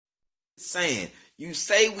saying, you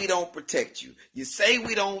say we don't protect you. You say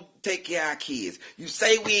we don't take care of our kids. You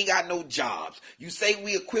say we ain't got no jobs. You say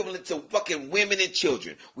we equivalent to fucking women and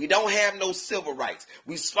children. We don't have no civil rights.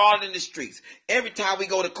 We slaughtered in the streets. Every time we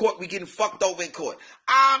go to court, we getting fucked over in court.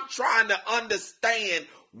 I'm trying to understand,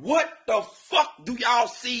 what the fuck do y'all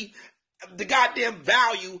see the goddamn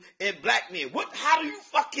value in black men? How do you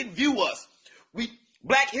fucking view us?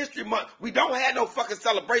 Black History Month, we don't have no fucking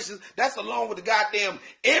celebrations. That's along with the goddamn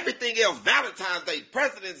everything else. Valentine's Day,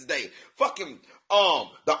 President's Day, fucking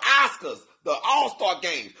the Oscars, the All-Star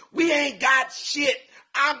games. We ain't got shit.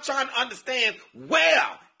 I'm trying to understand, where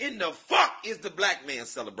in the fuck is the black man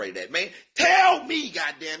celebrated at, man? Tell me,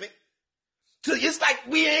 goddammit. It's like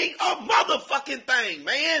we ain't a motherfucking thing,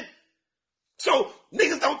 man. So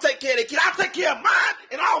niggas don't take care of their kids. I take care of mine,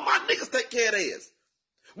 and all my niggas take care of theirs.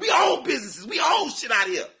 We own businesses. We own shit out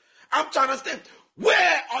here. I'm trying to understand,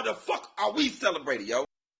 where are the fuck are we celebrating, yo?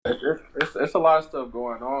 It's a lot of stuff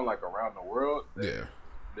going on, like, around the world. Yeah.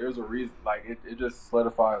 There's a reason, like, it just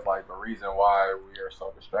solidifies, like, the reason why we are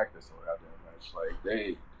so distracted so goddamn much. Like,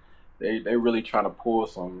 they really trying to pull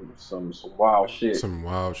some wild shit. Some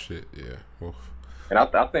wild shit, yeah. Oof. And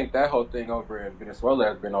I think that whole thing over in Venezuela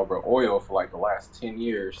has been over oil for, like, the last 10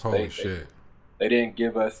 years. Holy shit. They didn't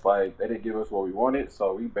give us what we wanted,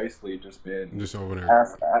 so we basically just been over there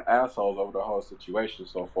assholes over the whole situation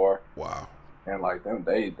so far. Wow. And like them,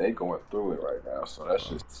 they going through it right now. So that's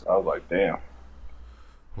just, I was like, damn.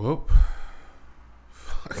 Whoop.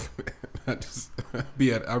 Fuck, man.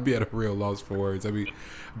 I'll be at a real loss for words. I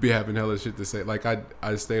be having hella shit to say. Like I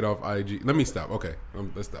stayed off IG. Let me stop. Okay,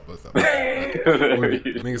 let's stop. Niggas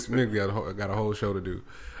got a whole show to do.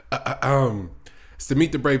 It's the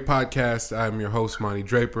Meet the Brave podcast. I'm your host, Monty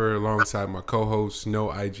Draper, alongside my co-host,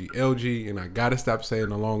 No IG LG. And I gotta stop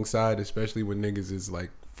saying alongside, especially when niggas is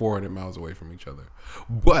like 400 miles away from each other.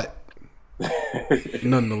 But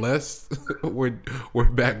nonetheless, we're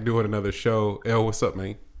back doing another show. El, what's up,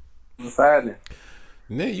 man? What's happening?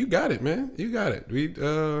 Nah, you got it, man. You got it.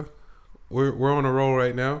 We're on a roll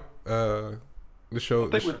right now. The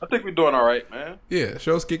show. I think we're doing all right, man. Yeah,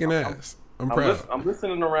 show's kicking ass. I'm proud. I'm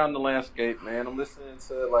listening around the landscape, man. I'm listening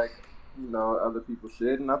to, like, you know, other people's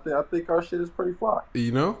shit, and I think our shit is pretty fly.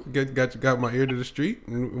 You know, got my ear to the street,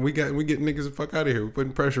 and we get niggas the fuck out of here. We're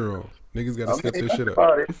putting pressure on. Niggas got to step this shit up.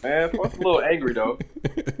 It, man. Plus, a little angry though.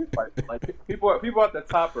 like people at the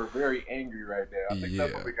top are very angry right now. I think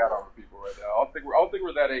that's what we got on the people right now. I don't think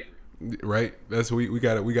we're that angry. Right, that's we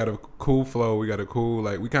got a cool flow. We got a cool,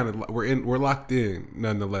 like, we're locked in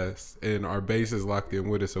nonetheless, and our base is locked in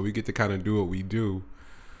with us, so we get to kind of do what we do.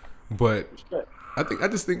 But I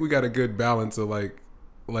just think we got a good balance of like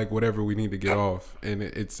whatever we need to get off, and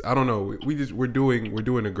it's I don't know, we're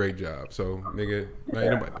doing a great job. So nigga,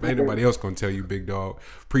 ain't nobody else gonna tell you, big dog.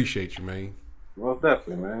 Appreciate you, man. Well,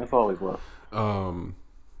 definitely, man. It's always love.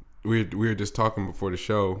 We were just talking before the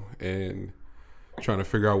show and trying to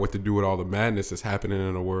figure out what to do with all the madness that's happening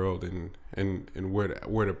in the world, and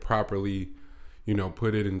where to properly, you know,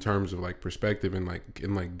 put it in terms of like perspective and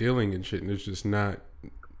like dealing and shit. And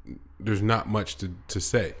there's not much to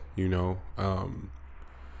say, you know.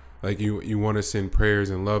 Like you want to send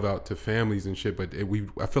prayers and love out to families and shit, but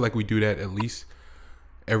I feel like we do that at least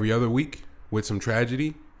every other week with some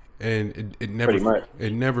tragedy, and it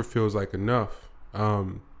never feels like enough.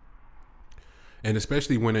 And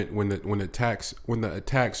especially when the attacks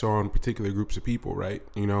are on particular groups of people, right?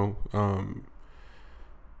 You know,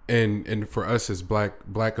 and for us as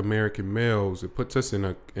black American males, it puts us in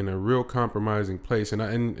a real compromising place. And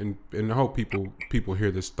I hope people hear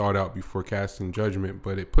this thought out before casting judgment.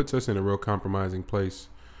 But it puts us in a real compromising place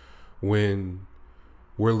when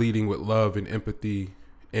we're leading with love and empathy,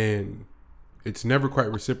 and it's never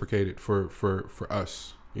quite reciprocated for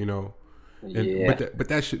us, you know. And, yeah. But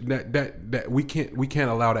that we can't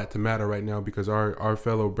allow that to matter right now, because our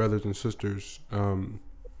fellow brothers and sisters, fuck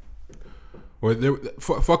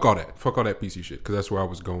all that piece of shit, because that's where I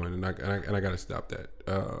was going, and I gotta stop that.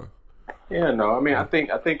 Yeah, no, I mean, I think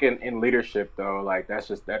in leadership though, like that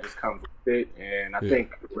just comes with it, and I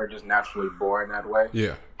think we're just naturally born that way.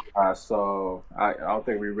 Yeah. So I don't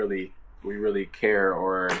think we really care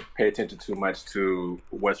or pay attention too much to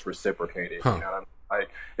what's reciprocated. Huh. You know what I mean? Like,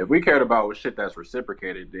 if we cared about shit that's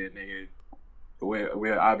reciprocated, then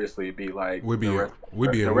we'd obviously be like, we'd be in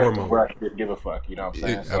war mode. Didn't give a fuck, you know what I'm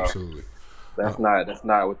saying? Absolutely. That's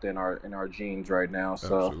not within our genes right now.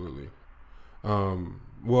 So absolutely.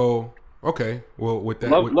 Well, okay. Well, with that,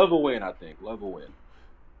 love will win. I think love will win.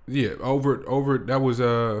 Yeah. Over. That was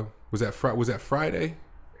that Friday,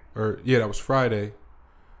 or that was Friday.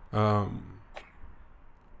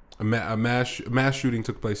 a mass shooting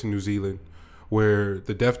took place in New Zealand, where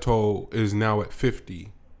the death toll is now at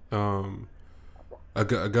 50. A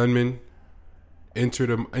gunman entered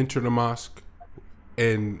a mosque,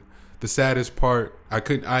 and the saddest part, I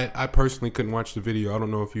personally couldn't watch the video. I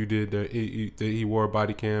don't know if you did. He wore a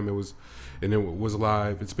body cam. It was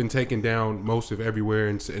live. It's been taken down most of everywhere,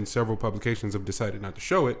 and several publications have decided not to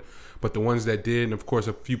show it. But the ones that did, and of course,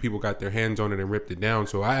 a few people got their hands on it and ripped it down.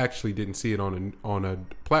 So I actually didn't see it on a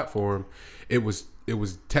platform. It was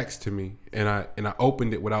text to me, and I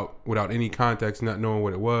opened it without any context, not knowing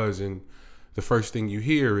what it was, and the first thing you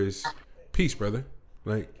hear is "Peace, brother,"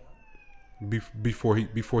 like before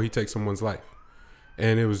he takes someone's life,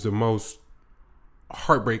 and it was the most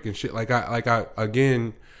heartbreaking shit. Like I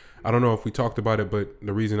again, I don't know if we talked about it, but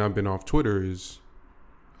the reason I've been off Twitter is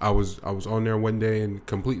I was on there one day and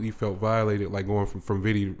completely felt violated, like going from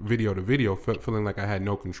video to video, feeling like I had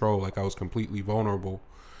no control, like I was completely vulnerable,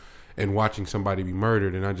 and watching somebody be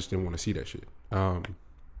murdered, and I just didn't want to see that shit.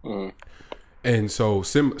 And so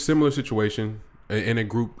similar situation in a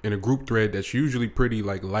group thread that's usually pretty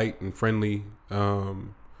like light and friendly. A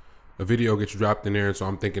video gets dropped in there, so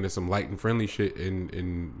I'm thinking it's some light and friendly shit,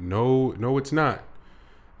 and no, it's not.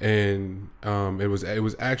 And it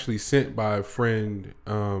was actually sent by a friend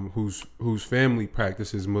whose family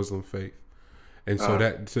practices Muslim faith, and so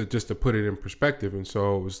just to put it in perspective, and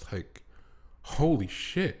so it was like, holy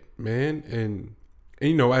shit, man. And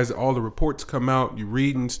you know, as all the reports come out, you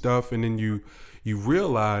read and stuff, and then you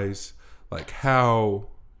realize like how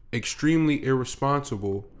extremely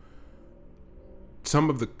irresponsible a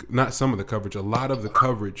lot of the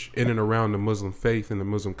coverage in and around the Muslim faith and the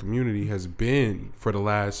Muslim community has been for the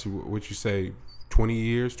last, what you say,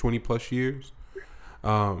 20 plus years.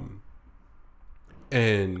 And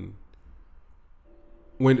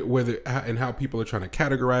how people are trying to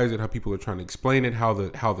categorize it, how people are trying to explain it, how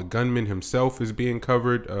the gunman himself is being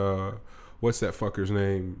covered. What's that fucker's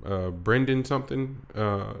name? Brendan something.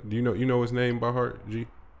 Do you know his name by heart, G?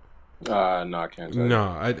 No, I can't say.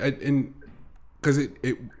 No, because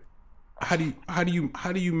how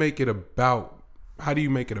do you make it about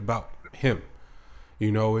him?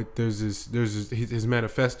 You know, there's this his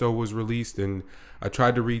manifesto was released, and I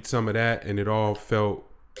tried to read some of that, and it all felt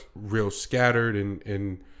real scattered,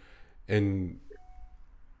 and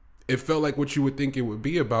it felt like what you would think it would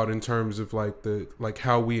be about in terms of like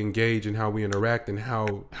how we engage and how we interact and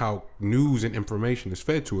how news and information is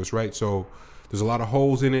fed to us, right? So there's a lot of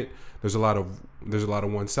holes in it. There's a lot of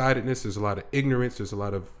one-sidedness. There's a lot of ignorance. There's a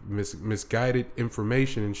lot of misguided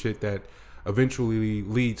information and shit that eventually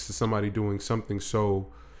leads to somebody doing something so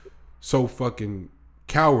fucking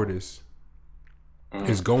cowardice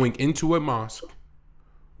is going into a mosque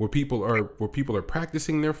where people are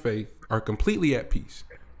practicing their faith, are completely at peace.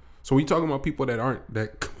 So we talking about people that are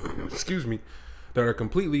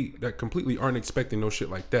completely aren't expecting no shit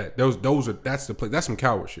like that. That's the place. That's some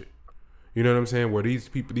coward shit. You know what I'm saying? Where these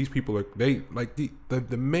people are, they like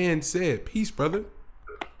the man said, "Peace, brother."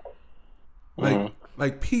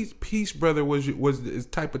 Like peace, brother was the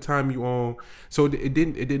type of time you on. So it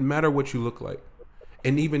didn't matter what you look like,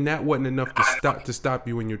 and even that wasn't enough to stop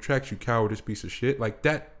you in your tracks. You cowardice piece of shit. Like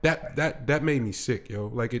that made me sick, yo.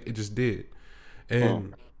 Like it just did,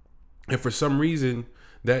 and for some reason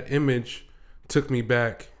that image took me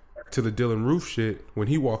back to the Dylan Roof shit when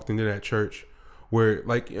he walked into that church. Where,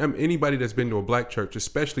 like, anybody that's been to a black church,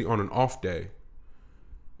 especially on an off day,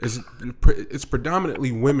 it's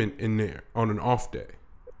predominantly women in there on an off day.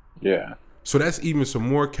 Yeah. So that's even some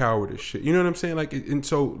more cowardice shit. You know what I'm saying? Like, and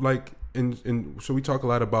so we talk a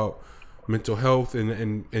lot about mental health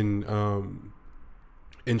and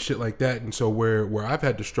shit like that. And so where I've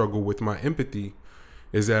had to struggle with my empathy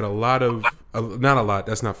is that not a lot.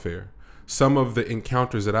 That's not fair. Some of the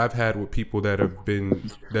encounters that I've had with people that have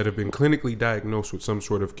been clinically diagnosed with some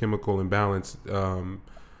sort of chemical imbalance,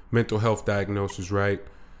 mental health diagnosis, right?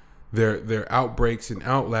 Their outbreaks and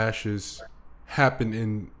outlashes happen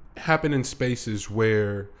in spaces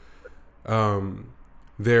where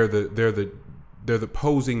they're the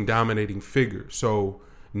posing dominating figure. So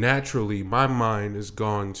naturally, my mind has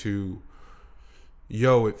gone to,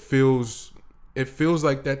 it feels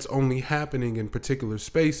like that's only happening in particular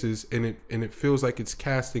spaces, and it feels like it's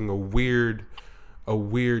casting a weird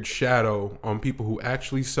shadow on people who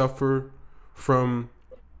actually suffer from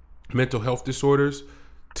mental health disorders,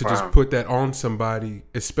 to just put that on somebody,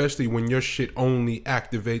 especially when your shit only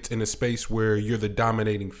activates in a space where you're the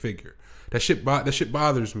dominating figure. That shit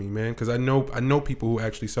bothers me, man, because I know people who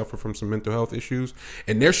actually suffer from some mental health issues,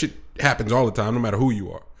 and their shit happens all the time, no matter who you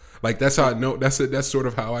are. Like, that's how I know. That's sort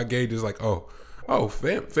of how I gauge is like, oh, Oh,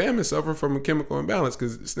 fam is suffering from a chemical imbalance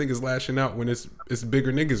because this nigga's lashing out when it's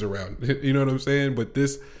bigger niggas around. You know what I'm saying? But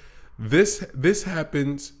this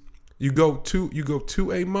happens. You go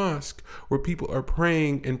to a mosque where people are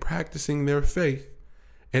praying and practicing their faith,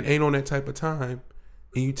 and ain't on that type of time,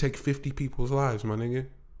 and you take 50 people's lives, my nigga,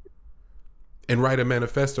 and write a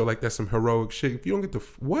manifesto like that's some heroic shit. If you don't get the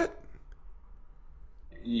what?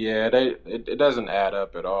 Yeah, it doesn't add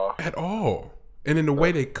up at all. At all. And in the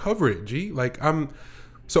way they cover it, G, like I'm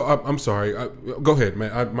sorry. Go ahead,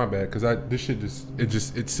 man. My bad, because this shit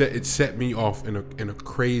it set me off in a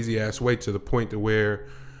crazy ass way to the point to where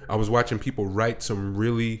I was watching people write some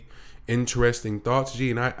really interesting thoughts, G,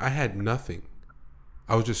 and I had nothing.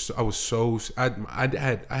 I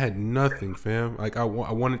had nothing, fam. Like I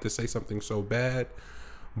wanted to say something so bad,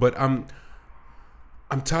 but I'm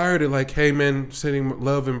tired of like, hey man, sending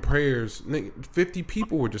love and prayers. 50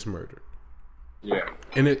 people were just murdered. Yeah,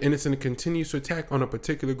 and it's in a continuous attack on a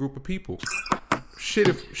particular group of people. Shit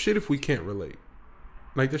if we can't relate.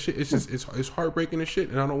 Like this shit, it's heartbreaking and shit.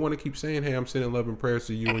 And I don't want to keep saying, hey, I'm sending love and prayers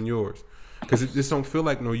to you and yours, because this don't feel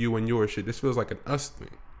like no you and yours shit. This feels like an us thing.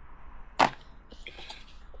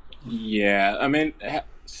 Yeah, I mean,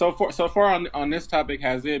 so far on this topic,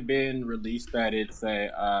 has it been released that it's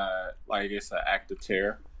it's an act of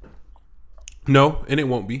terror? No, and it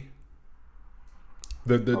won't be.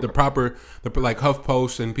 The proper like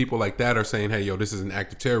HuffPost and people like that are saying, hey, yo, this is an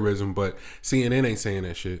act of terrorism, but CNN ain't saying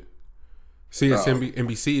that shit.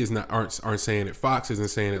 NBC aren't saying it. Fox isn't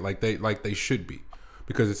saying it like they should be,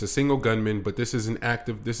 because it's a single gunman. But this is an act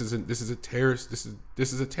of this is a terrorist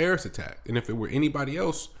a terrorist attack. And if it were anybody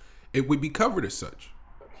else, it would be covered as such.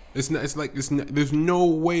 There's no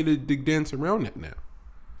way to dance around that now.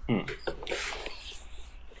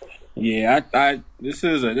 Yeah, this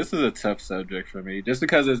is a tough subject for me, just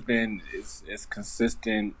because it's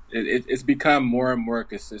consistent. It's become more and more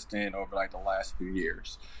consistent over like the last few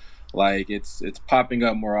years. Like it's popping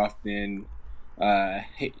up more often.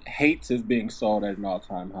 Hate is being sold at an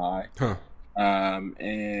all-time high. Huh.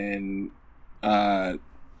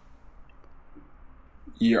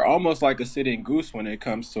 You're almost like a sitting goose when it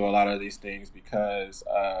comes to a lot of these things, because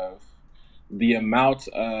of the amount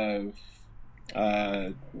of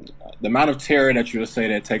terror that you'll say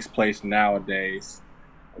that takes place nowadays,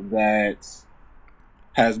 that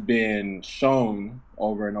has been shown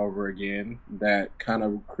over and over again, that kind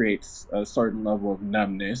of creates a certain level of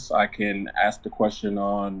numbness. I can ask the question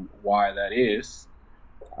on why that is.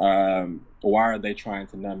 Why are they trying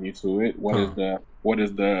to numb you to it? What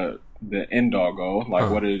is the end all goal? Like,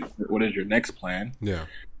 what is your next plan? Yeah.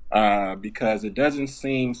 Because it doesn't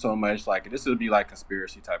seem so much like, this would be like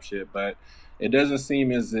conspiracy type shit, but it doesn't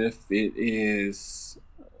seem as if it is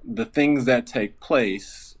the things that take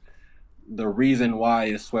place, the reason why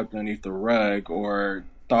it's swept underneath the rug or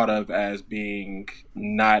thought of as being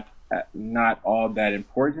not all that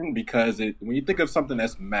important. Because when you think of something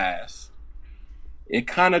that's mass, it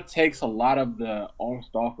kind of takes a lot of the onus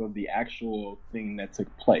off of the actual thing that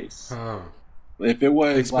took place. If it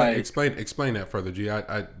was explain that further, G.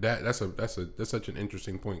 That's such an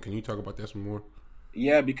interesting point. Can you talk about that some more?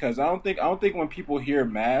 Yeah, because I don't think when people hear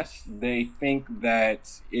mass, they think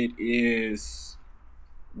that it is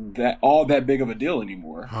that all that big of a deal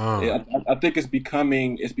anymore. I think it's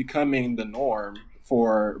becoming the norm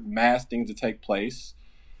for mass things to take place,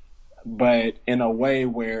 but in a way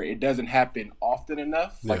where it doesn't happen often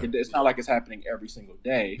enough. Yeah. Like it's not like it's happening every single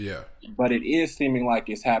day. Yeah. But it is seeming like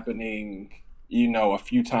it's happening, a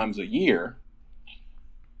few times a year,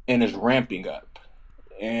 and it's ramping up.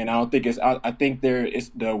 And I don't think I think there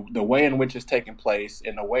is the way in which it's taking place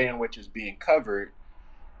and the way in which it's being covered.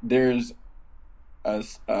 There's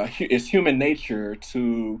it's human nature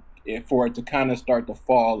for it to kind of start to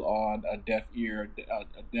fall on a deaf ear, a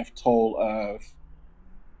deaf toll of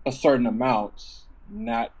a certain amount,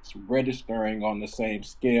 not registering on the same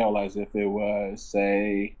scale as if it was,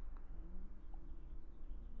 say,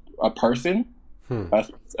 a person,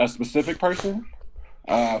 a specific person,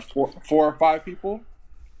 4 or 5 people.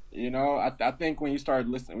 I think when you start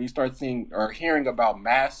listening, when you start seeing or hearing about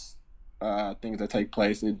mass things that take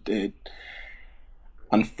place, it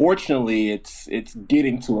unfortunately it's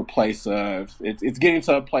getting to a place of it's getting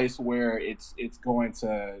to a place where it's going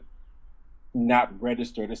to not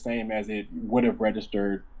register the same as it would have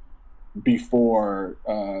registered before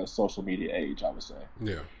social media age, I would say.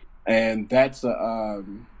 Yeah. And that's a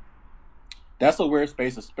weird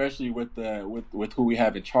space, especially with who we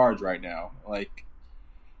have in charge right now. Like,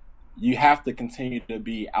 you have to continue to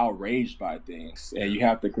be outraged by things, and you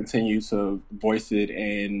have to continue to voice it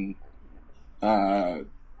and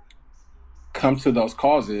come to those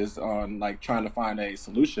causes on like trying to find a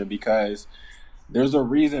solution, because there's a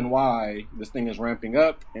reason why this thing is ramping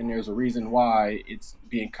up, and there's a reason why it's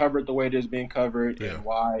being covered the way it is being covered, and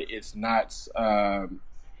why it's not.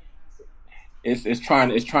 It's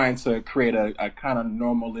trying to create a kind of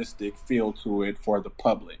normalistic feel to it for the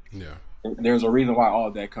public. Yeah. There's a reason why all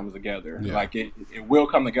of that comes together. Yeah. Like it will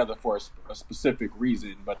come together for a specific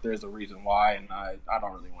reason, but there's a reason why, and I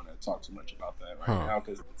don't really want to talk too much about that right now,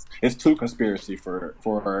 because it's too conspiracy for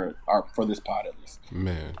this pod at least.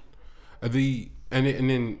 Man,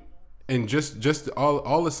 and just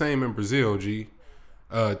all the same in Brazil.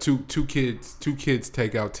 Two kids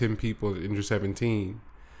take out 10 people at age 17,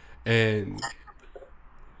 and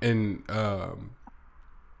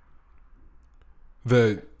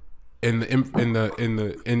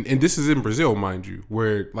this is in Brazil, mind you,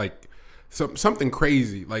 where like something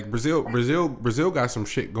crazy, like Brazil got some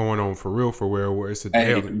shit going on for real, where it's a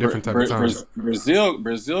different type of time.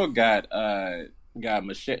 Brazil got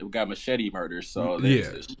machete murders, so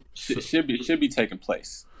should be taking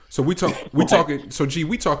place. So we talking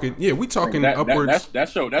upwards.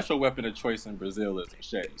 That's your weapon of choice in Brazil is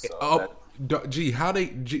machete. So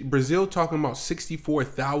Brazil talking about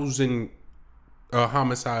 64,000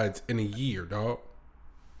 homicides in a year, dog.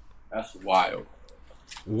 That's wild.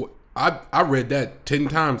 I read that 10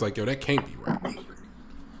 times. Like, yo, that can't be right.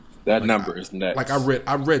 That number is next. Like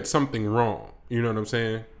I read something wrong. You know what I'm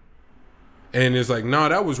saying? And it's like, no,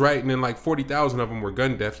 that was right. And then like 40,000 of them were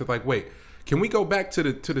gun deaths. It's like, wait, can we go back to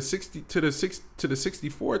the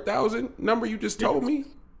 64,000 number you just told me?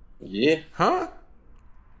 Yeah. Huh?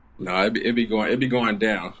 No, it be going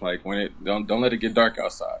down. Like when it don't let it get dark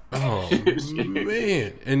outside. Oh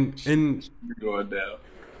man, and going down.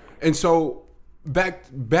 And so back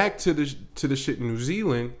to the shit in New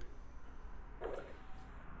Zealand,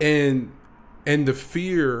 and the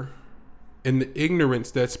fear and the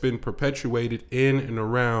ignorance that's been perpetuated in and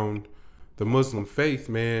around the Muslim faith,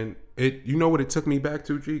 man. You know what it took me back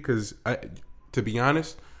to, G? Because to be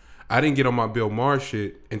honest, I didn't get on my Bill Maher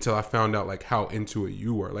shit until I found out like how into it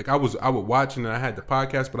you were. Like I would watch and I had the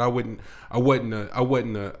podcast, but I wasn't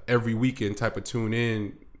a every weekend type of tune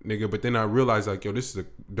in nigga. But then I realized like, yo, this is a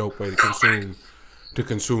dope way to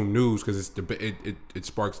consume news, because it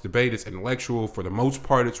sparks debate. It's intellectual for the most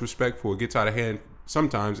part. It's respectful. It gets out of hand.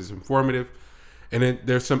 Sometimes it's informative, and then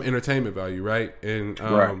there's some entertainment value, right? And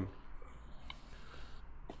right.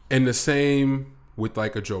 And the same with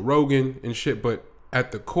like a Joe Rogan and shit, but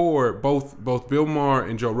at the core, both Bill Maher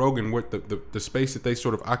and Joe Rogan, with the space that they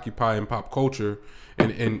sort of occupy in pop culture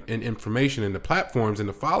and information and the platforms and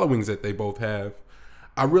the followings that they both have,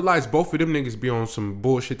 I realized both of them niggas be on some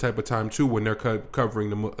bullshit type of time too when they're covering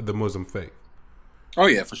the Muslim faith. Oh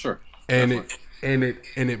yeah, for sure. And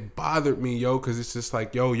it bothered me, yo, because it's just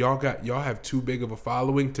like, yo, y'all have too big of a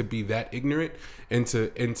following to be that ignorant and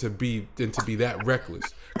to be that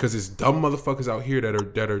reckless. Because it's dumb motherfuckers out here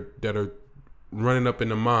that are running up in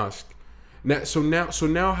the mosque. So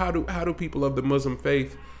now how do people of the Muslim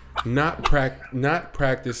faith not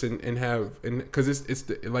practice and have, and because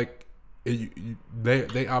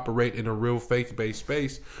they operate in a real faith-based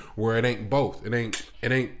space where it ain't both. It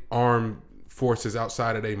ain't armed forces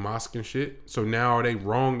outside of their mosque and shit. So now are they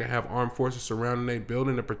wrong to have armed forces surrounding their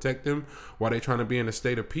building to protect them while they trying to be in a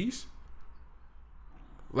state of peace?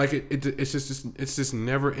 Like it's just this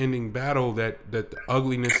never ending battle that the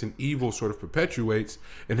ugliness and evil sort of perpetuates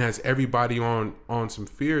and has everybody on some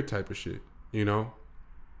fear type of shit, you know?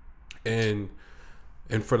 And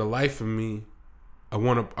for the life of me, I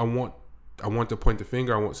want to point the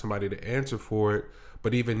finger. I want somebody to answer for it.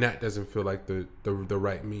 But even that doesn't feel like the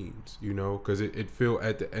right means, you know, because it feel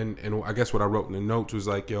at the end, and I guess what I wrote in the notes was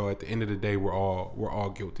like, yo, at the end of the day, we're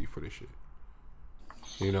all guilty for this shit,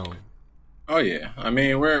 you know. Oh yeah, I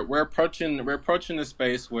mean we're approaching the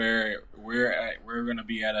space where we're gonna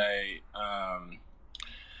be at a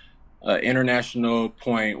international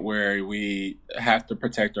point where we have to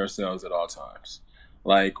protect ourselves at all times.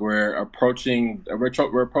 Like we're approaching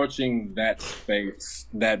that space,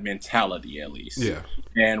 that mentality at least. Yeah.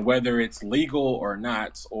 And whether it's legal or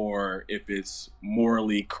not, or if it's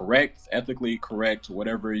morally correct, ethically correct,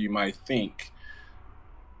 whatever you might think,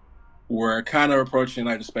 we're kind of approaching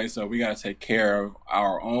like the space of we got to take care of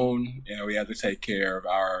our own, and we have to take care of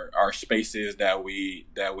our spaces that we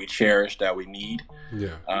cherish, that we need.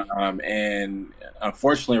 Yeah. And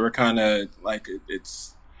unfortunately, we're kind of like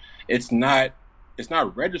it's not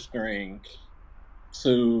registering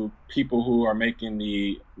to people who are making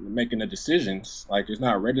the decisions. Like it's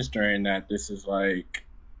not registering that this is like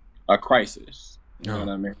a crisis. You know what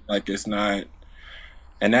I mean? Like it's not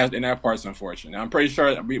And that part's unfortunate. I'm pretty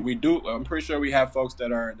sure we do. I'm pretty sure we have folks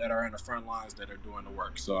that are in the front lines that are doing the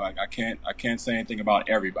work. So I can't say anything about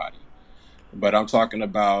everybody, but I'm talking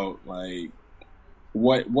about like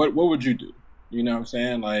what would you do? You know what I'm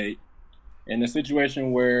saying? Like in a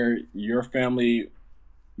situation where your family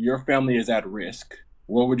is at risk,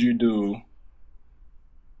 what would you do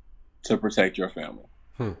to protect your family?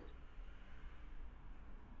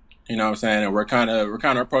 You know what I'm saying? And we're kind of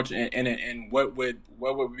approaching and what would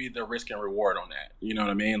be the risk and reward on that? You know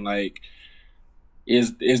what I mean? Like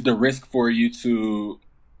is the risk for you to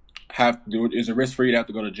have to do it? Is the risk for you to have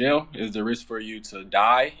to go to jail? Is the risk for you to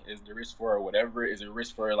die? Is the risk for whatever? Is the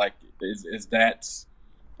risk for like is that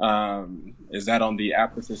on the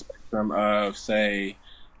opposite spectrum of say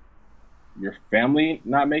your family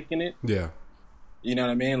not making it? Yeah. You know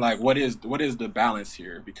what I mean? Like what is the balance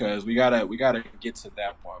here? Because we gotta get to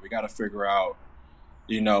that point. We gotta figure out,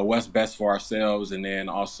 you know, what's best for ourselves, and then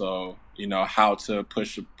also, you know, how to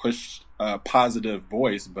push a positive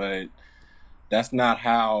voice. But that's not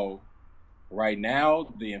how right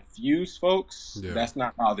now the infused folks. Yeah. That's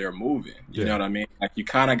not how they're moving. You know what I mean? Like you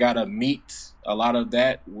kind of gotta meet a lot of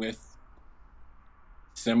that with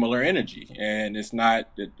similar energy, and it's not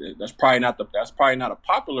that's probably not a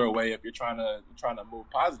popular way if you're trying to move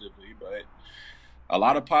positively, but a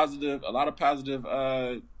lot of positive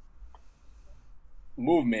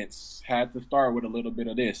movements had to start with a little bit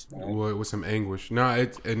of this, man. Well, with some anguish.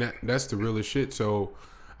 That's the realest shit. So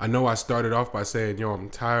I know I started off by saying, yo, I'm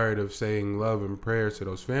tired of saying love and prayers to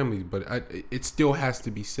those families, but it still has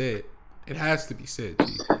to be said. It has to be said,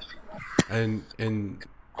 G.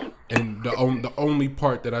 And the only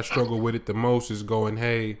part that I struggle with it the most is going,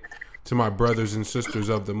 hey, to my brothers and sisters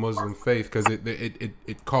of the Muslim faith, because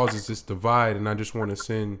it causes this divide, and I just want to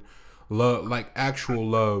send love, like actual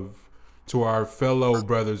love, to our fellow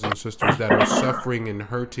brothers and sisters that are suffering and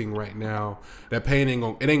hurting right now. That pain ain't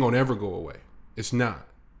gonna ever go away. It's not,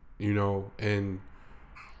 you know. And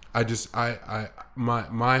I just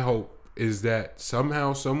my hope is that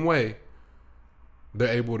somehow, some way, they're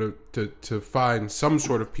able to find some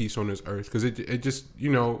sort of peace on this earth, because it just, you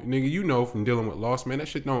know, nigga, you know, from dealing with loss, man, that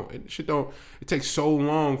shit don't it takes so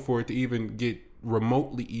long for it to even get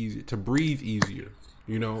remotely easy to breathe easier,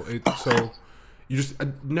 you know. So you just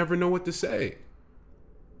never know what to say.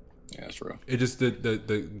 Yeah, that's real. It just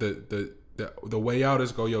the way out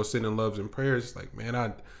is go, yo, sending loves and prayers. It's like, man,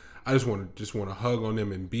 I just want to hug on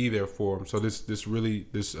them and be there for them. So this really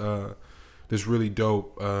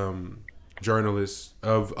dope journalist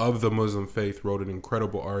of the Muslim faith wrote an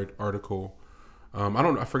incredible article.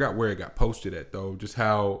 I forgot where it got posted at though. Just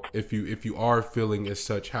how if you are feeling as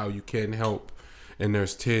such, how you can help. And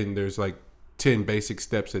there's 10 basic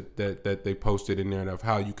steps that they posted in there of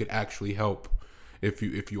how you could actually help if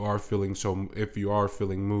you are feeling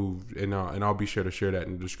moved. And I'll be sure to share that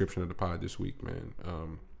in the description of the pod this week, man.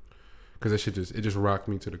 Because that shit just rocked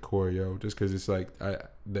me to the core, yo. Just because it's like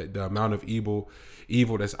the amount of evil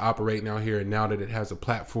that's operating out here, and now that it has a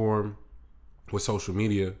platform with social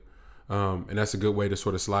media, and that's a good way to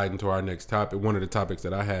sort of slide into our next topic. One of the topics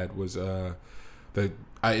that I had was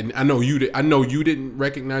I know you didn't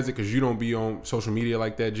recognize it because you don't be on social media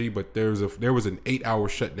like that, G. But there was an 8-hour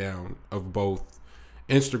shutdown of both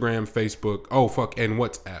Instagram, Facebook, and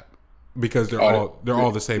WhatsApp, because they're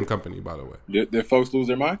all the same company, by the way. Did folks lose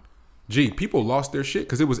their mind? Gee, people lost their shit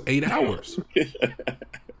because it was 8 hours.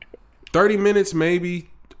 30 minutes maybe.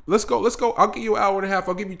 Let's go. I'll give you an hour and a half.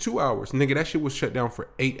 I'll give you 2 hours. Nigga, that shit was shut down for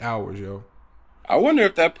 8 hours, yo. I wonder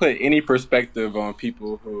if that put any perspective on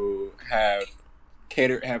people who have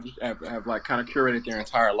like kind of curated their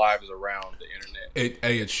entire lives around the internet.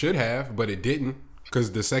 It should have, but it didn't.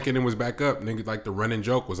 Because the second it was back up, nigga, like the running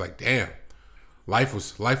joke was like, damn, life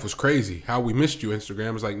was crazy. How we missed you,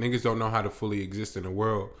 Instagram. It's like niggas don't know how to fully exist in the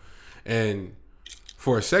world. And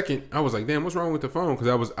for a second, I was like, damn, what's wrong with the phone?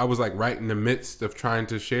 Because I was like right in the midst of trying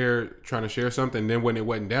to share something. And then when it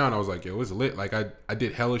went down, I was like, yo, it's lit. Like I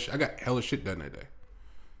got hella shit done that day.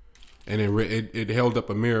 And it held up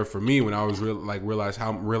a mirror for me when I was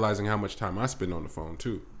realizing how much time I spend on the phone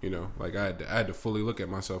too. You know, like I had to fully look at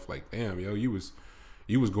myself like, damn, yo, you was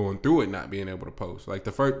going through it not being able to post. Like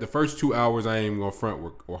the first 2 hours, I ain't even gonna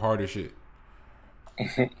front were hard as shit.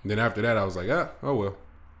 Then after that, I was like, oh well.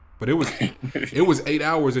 But it was 8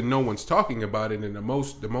 hours and no one's talking about it. And the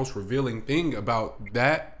most revealing thing about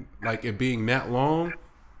that, like it being that long,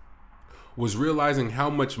 was realizing how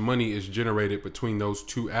much money is generated between those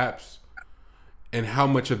two apps, and how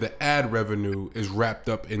much of the ad revenue is wrapped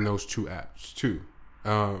up in those two apps too.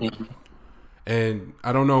 And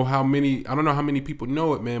I don't know how many people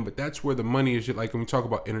know it, man, but that's where the money is. Like when we talk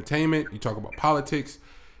about entertainment, you talk about politics,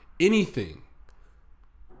 anything.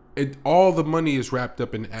 All the money is wrapped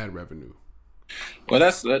up in ad revenue. Well,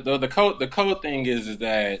 that's the code. The code thing is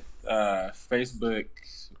that Facebook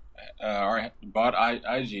bought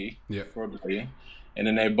IG for $1 billion, and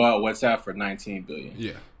then they bought WhatsApp for $19 billion.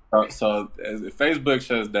 Yeah. So if Facebook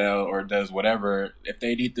shuts down or does whatever, if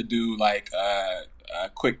they need to do like a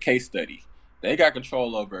quick case study, they got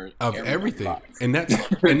control over everything. And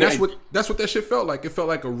that's what that shit felt like. It felt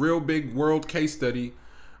like a real big world case study.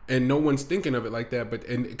 And no one's thinking of it like that,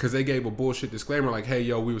 because they gave a bullshit disclaimer like, "Hey,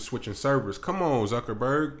 yo, we were switching servers." Come on,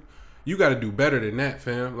 Zuckerberg, you got to do better than that,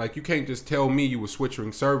 fam. Like, you can't just tell me you were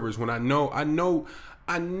switching servers when I know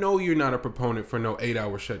you're not a proponent for no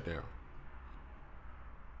 8-hour shutdown.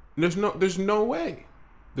 There's no way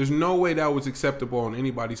that was acceptable on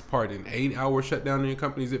anybody's part. An 8-hour shutdown in your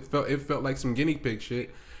companies, it felt like some guinea pig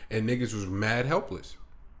shit, and niggas was mad helpless.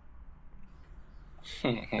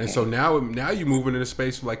 And so now you moving in a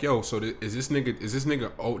space like, yo, so is this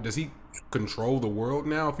nigga oh, does he control the world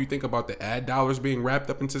now? If you think about the ad dollars being wrapped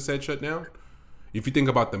up into said shutdown, if you think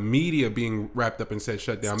about the media being wrapped up in said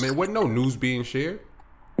shutdown, man, wasn't no news being shared.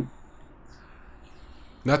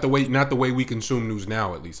 Not the way we consume news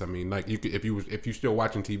now, at least. I mean, like, if you still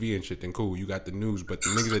watching TV and shit, then cool, you got the news. But the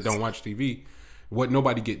niggas that don't watch TV,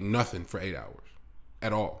 nobody get nothing for 8 hours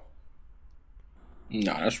at all.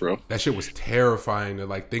 No, that's real. That shit was terrifying to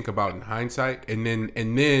like think about in hindsight, and then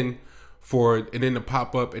to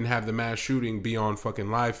pop up and have the mass shooting be on fucking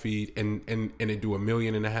live feed and it do 1.5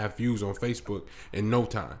 million views on Facebook in no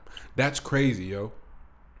time. That's crazy, yo.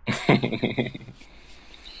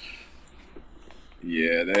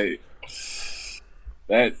 Yeah,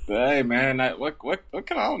 hey man, what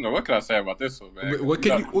can I don't know what can I say about this one, man? What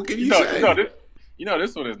can you say?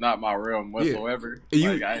 This one is not my realm whatsoever.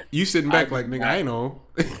 Yeah. You sitting back like, nigga, I know.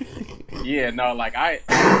 Yeah, no, like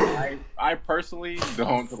I personally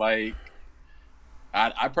don't like.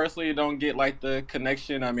 I personally don't get like the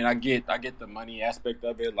connection. I mean, I get the money aspect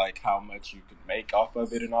of it, like how much you can make off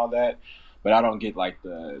of it and all that, but I don't get like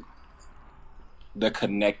the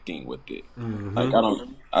connecting with it. Mm-hmm.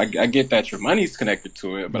 Like I get that your money's connected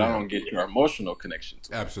to it, but I don't get your emotional connection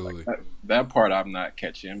to it. Absolutely. Like that part I'm not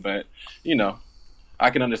catching, but I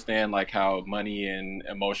can understand like how money and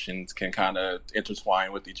emotions can kind of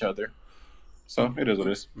intertwine with each other. So it is what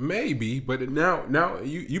it is. Maybe, but now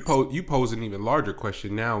you pose an even larger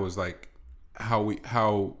question. Now is like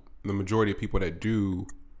how the majority of people that do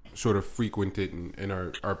sort of frequent it and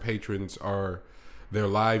our patrons are, their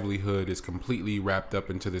livelihood is completely wrapped up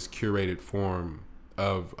into this curated form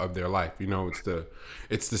of their life.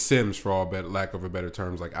 It's the Sims, for all lack of a better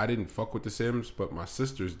terms. Like, I didn't fuck with the Sims, but my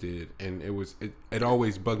sisters did, and it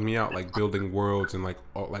always bugged me out, like building worlds and like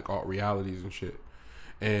alt realities and shit.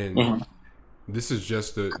 And this is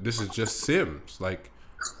just Sims. Like,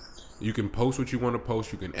 you can post what you want to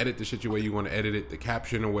post. You can edit the shit the way you want to edit it. The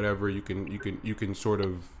caption or whatever. You can sort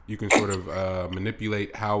of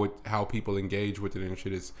manipulate how people engage with it and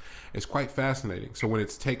shit. It's quite fascinating. So when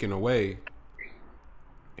it's taken away,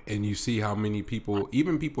 and you see how many people,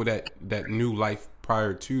 even people that knew life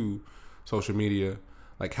prior to social media,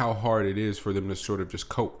 like how hard it is for them to sort of just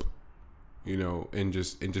cope, and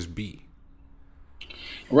just be.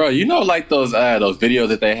 Bro, like those videos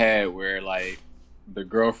that they had where like the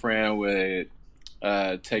girlfriend would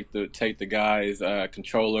take the guy's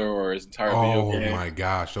controller or his entire video game. Oh my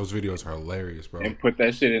gosh, those videos are hilarious, bro. And put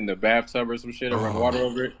that shit in the bathtub or some shit, or run water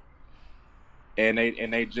over it. And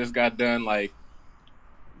they just got done like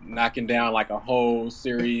knocking down like a whole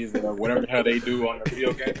series or whatever the hell they do on the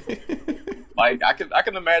video game. Like I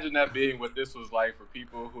can imagine that being what this was like for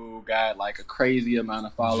people who got like a crazy amount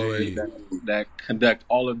of followers that conduct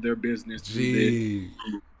all of their business.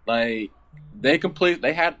 Like they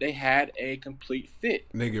had a complete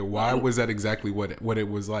fit. Nigga, why was that exactly what it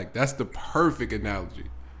was like? That's the perfect analogy.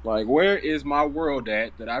 Like, where is my world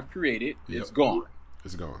that I've created? Yep. It's gone.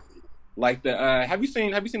 It's gone. Like the have you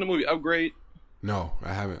seen the movie Upgrade? No,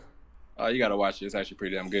 I haven't. You gotta watch it. It's actually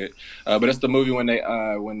pretty damn good. But it's the movie when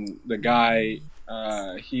the guy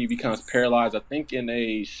he becomes paralyzed. I think in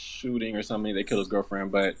a shooting or something. They kill his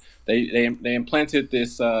girlfriend, but they implanted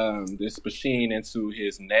this machine into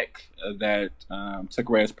his neck that took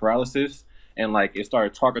away his paralysis, and like it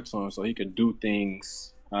started talking to him, so he could do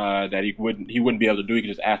things that he wouldn't be able to do. He could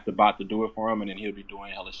just ask the bot to do it for him, and then he'll be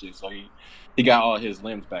doing hella shit. So he got all his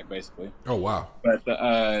limbs back basically. Oh wow!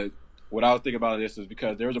 But what I was thinking about this is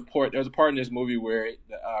because there was a part in this movie where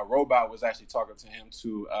the robot was actually talking to him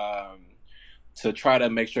to try to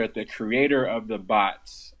make sure that the creator of the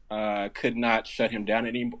bots could not shut him down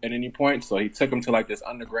at any point. So he took him to like this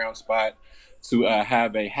underground spot to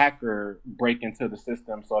have a hacker break into the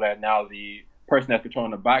system, so that now the person that's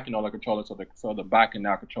controlling the bot can no longer control it, so the bot can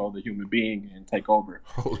now control the human being and take over.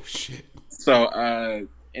 Holy shit! So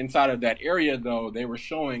inside of that area, though, they were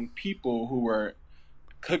showing people who were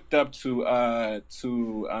hooked up to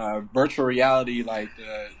virtual reality, like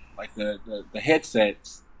the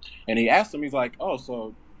headsets, and he asked them, he's like, oh,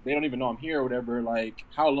 so they don't even know I'm here or whatever, like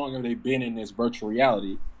how long have they been in this virtual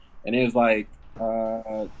reality? And it was like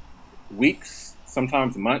weeks,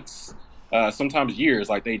 sometimes months, sometimes years.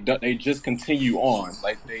 Like they just continue on,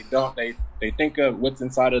 like they think of what's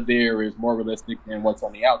inside of there is more realistic than what's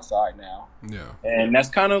on the outside now. Yeah. And that's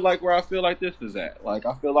kind of like where I feel like this is at. Like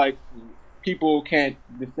I feel like people can't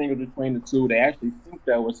distinguish between the two. They actually think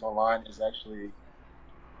that what's online is actually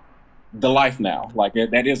the life now. Like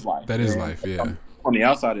that is life. That is life. Yeah. On the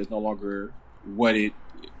outside, is no longer what it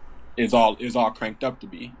is all cranked up to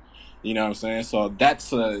be. You know what I'm saying? So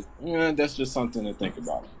that's just something to think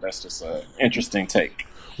about. That's just an interesting take.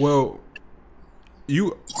 Well,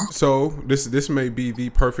 this may be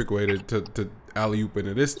the perfect way to alley-oop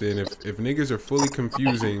into this then. If niggas are fully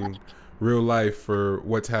confusing real life for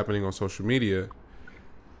what's happening on social media,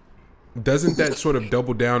 doesn't that sort of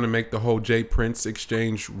double down and make the whole J Prince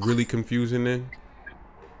exchange really confusing then?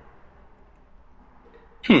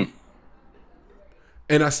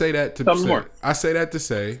 And I say that to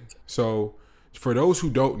say, so for those who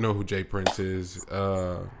don't know who J Prince is,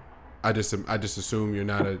 I just assume you're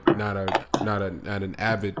not an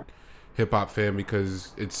avid hip hop fan,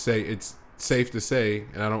 because it's safe to say,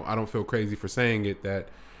 and I don't feel crazy for saying it, that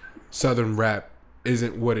Southern rap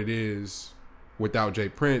isn't what it is without J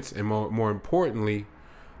Prince, and more importantly,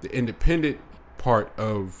 the independent part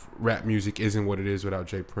of rap music isn't what it is without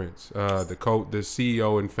J Prince, the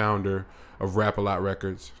CEO and founder of Rap A Lot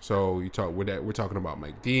Records. So we're talking about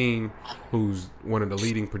Mike Dean, who's one of the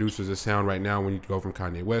leading producers of sound right now. When you go from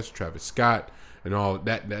Kanye West, Travis Scott, and all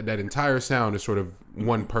that entire sound is sort of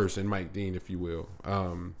one person, Mike Dean, if you will.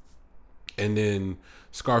 And then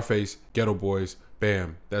Scarface, Ghetto Boys,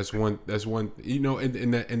 bam. That's one. You know, and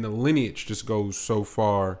the lineage just goes so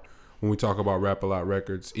far when we talk about Rap A Lot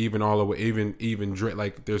Records. Even all the way, even Drake.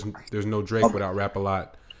 Like there's no Drake without Rap A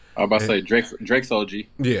Lot. I was about to say Drake's OG.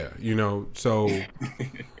 Yeah, you know, so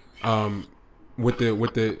with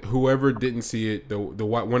the whoever didn't see it, the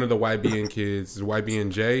one of the YBN kids,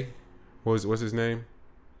 YBNJ, what's his name?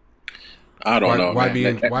 I don't know.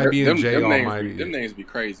 YBNJ Almighty. Them names be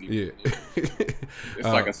crazy. Yeah, it's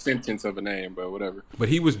like a sentence of a name, but whatever. But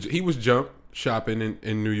he was jump shopping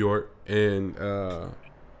in New York,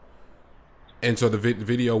 and so the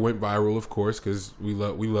video went viral, of course, because we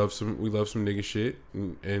love some nigga shit,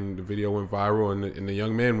 and the video went viral, and the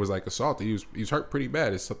young man was like assaulted. He was hurt pretty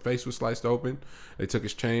bad. His face was sliced open. They took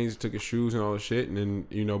his chains, took his shoes, and all the shit. And then,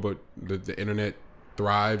 you know, but the internet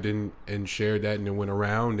thrived and shared that, and it went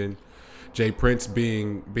around. And J Prince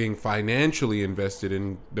being financially invested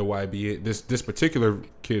in the YBN, this particular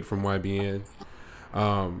kid from YBN,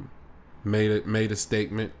 made a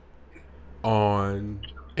statement on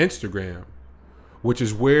Instagram. Which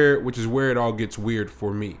is where it all gets weird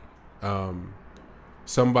for me.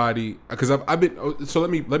 Somebody, because I've been, so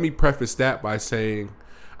let me preface that by saying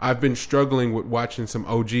I've been struggling with watching some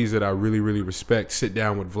OGs that I really, really respect sit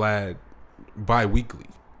down with Vlad bi-weekly.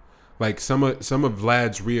 Like some of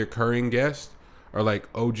Vlad's reoccurring guests are like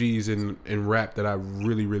OGs in rap that I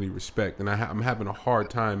really, really respect, and I'm having a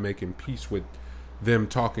hard time making peace with them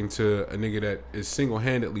talking to a nigga that is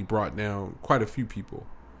single-handedly brought down quite a few people.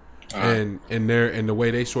 And the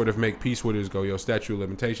way they sort of make peace with it is go, yo, statute of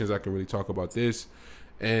limitations, I can really talk about this.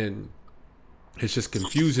 And it's just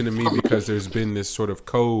confusing to me because there's been this sort of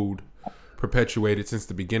code perpetuated since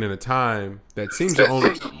the beginning of time that seems to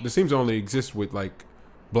only exist with like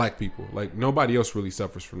black people. Like nobody else really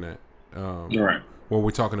suffers from that. Right. When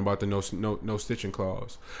we're talking about the no stitching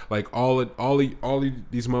clause, like all these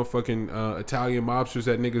motherfucking Italian mobsters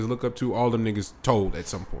that niggas look up to, all them niggas told at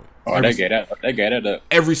some point. They get it up.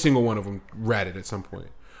 Every single one of them ratted at some point.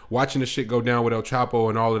 Watching the shit go down with El Chapo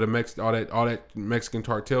and all of all that Mexican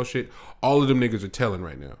cartel shit, all of them niggas are telling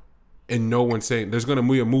right now, and no one's saying there's gonna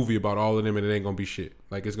be a movie about all of them and it ain't gonna be shit.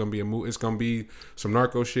 Like it's gonna be it's gonna be some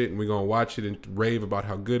narco shit and we're gonna watch it and rave about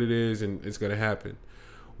how good it is and it's gonna happen.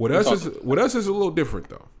 With us is a little different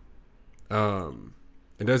though.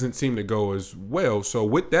 It doesn't seem to go as well. So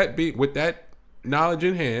with that knowledge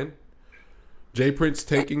in hand, J Prince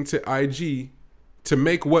taking to IG to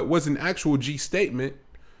make what was an actual G statement,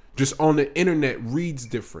 just on the internet reads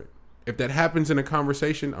different. If that happens in a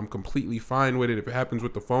conversation, I'm completely fine with it. If it happens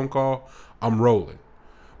with the phone call, I'm rolling.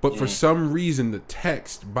 But for some reason, the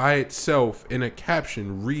text by itself in a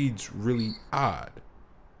caption reads really odd.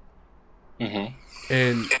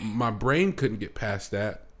 And my brain couldn't get past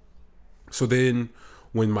that. So then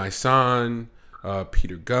when my son,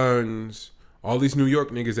 Peter Guns, all these New York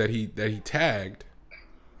niggas that he tagged,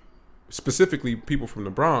 specifically people from the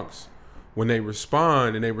Bronx, when they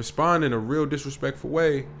respond, and they respond in a real disrespectful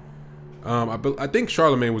way, I think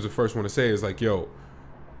Charlamagne was the first one to say, is like, yo,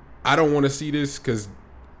 I don't want to see this because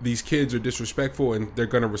these kids are disrespectful and they're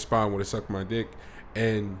going to respond with a suck my dick.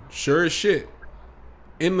 And sure as shit,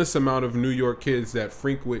 endless amount of New York kids that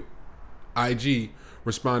frequent IG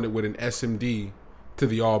responded with an SMD to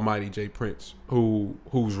the almighty Jay Prince,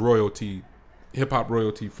 whose royalty, hip hop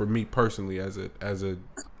royalty for me personally as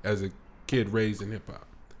a kid raised in hip hop.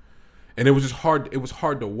 And it was just hard. It was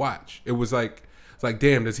hard to watch. It was like, it's like,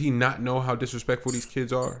 damn, does he not know how disrespectful these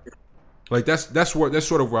kids are? Like that's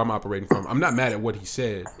sort of where I'm operating from. I'm not mad at what he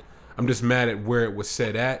said. I'm just mad at where it was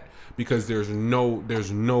said at, because there's no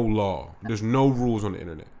law, there's no rules on the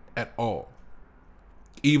internet at all.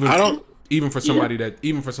 Even for somebody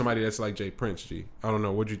that's like Jay Prince. G, I don't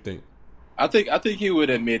know. What'd you think? I think he would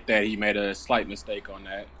admit that he made a slight mistake on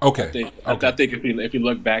that. Okay. I think if you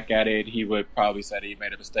look back at it, he would probably say that he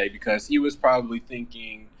made a mistake, because he was probably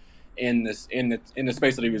thinking in the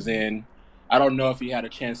space that he was in. I don't know if he had a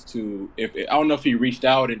chance to. I don't know if he reached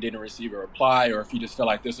out and didn't receive a reply, or if he just felt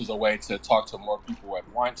like this was a way to talk to more people at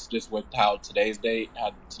once. Just with how today's day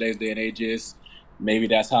and age is, maybe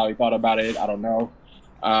that's how he thought about it. I don't know.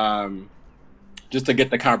 Just to get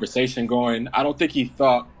the conversation going. I don't think he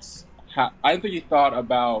thought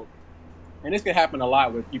about, and this can happen a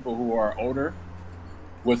lot with people who are older,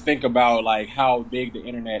 would think about like how big the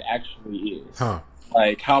internet actually is. Huh.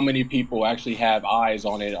 Like how many people actually have eyes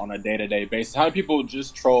on it on a day-to-day basis. How many people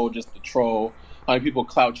just troll just to troll? How many people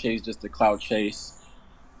clout chase just to clout chase?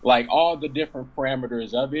 Like all the different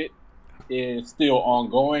parameters of it is still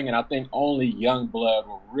ongoing, and I think only young blood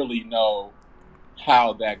will really know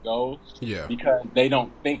how that goes. Yeah. Because they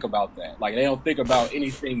don't think about that. Like they don't think about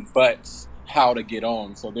anything but how to get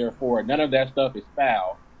on. So therefore, none of that stuff is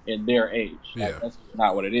foul in their age. Like, that's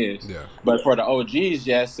not what it is. Yeah. But for the OGs,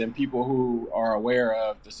 yes, and people who are aware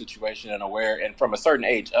of the situation and from a certain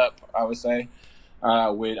age up, I would say,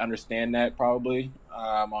 would understand that probably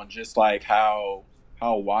on just like how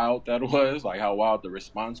wild that was, like how wild the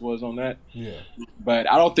response was on that. Yeah.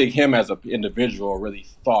 But I don't think him as an individual really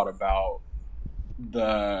thought about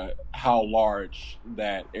how large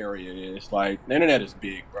that area is. Like the internet is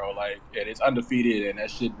big, bro. Like it's undefeated, and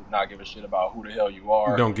that shit does not give a shit about who the hell you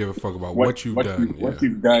are. Don't give a fuck about what you've done. What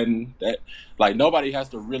you've done. That like nobody has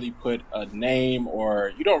to really put a name,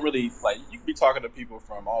 or you don't really like. You can be talking to people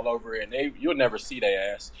from all over, and you'll never see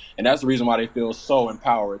their ass, and that's the reason why they feel so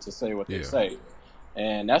empowered to say what they say.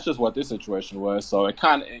 And that's just what this situation was. So it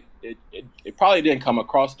kind of it probably didn't come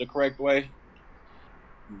across the correct way,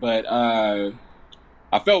 but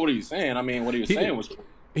I felt what he was saying. I mean, what he was saying was...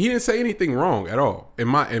 He didn't say anything wrong at all, in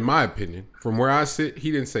my opinion. From where I sit,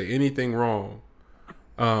 he didn't say anything wrong.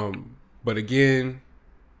 But again,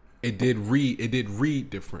 it did read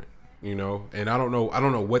different, you know? And I don't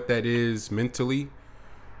know what that is mentally,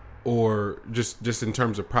 or just in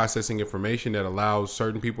terms of processing information that allows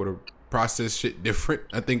certain people to process shit different.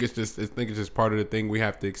 I think it's just part of the thing we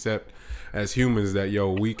have to accept as humans, that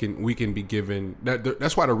we can be given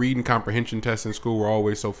that's why the reading comprehension tests in school were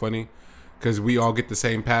always so funny, because we all get the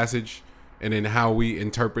same passage, and then how we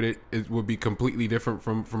interpret it would be completely different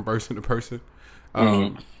from person to person.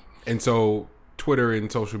 And so Twitter and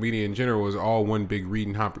social media in general is all one big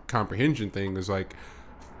reading comprehension thing. It's like,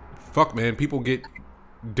 fuck man, people get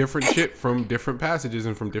different shit from different passages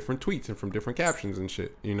and from different tweets and from different captions and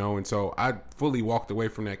shit, you know? And so I fully walked away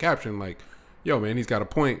from that caption like, yo, man, he's got a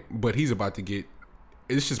point, but it's just about to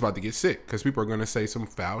get sick, because people are going to say some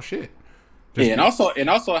foul shit. And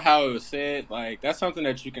also how it was said, like, that's something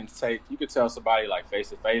that you can tell somebody like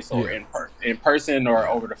face to face or in person or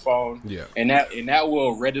over the phone. Yeah. And that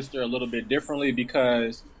will register a little bit differently,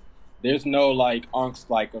 because there's no like angst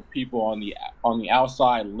like of people on the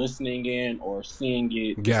outside listening in or seeing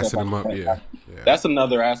it, gassing them up. Yeah. That's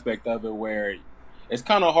another aspect of it where it's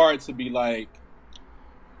kind of hard to be like,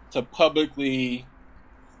 to publicly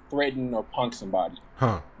threaten or punk somebody.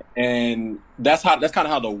 And that's kind of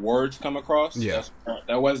how the words come across. Yeah.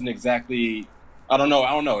 That wasn't exactly, I don't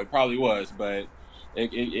know. It probably was, but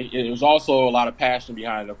it was also a lot of passion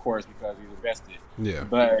behind it, of course, because he was invested. Yeah.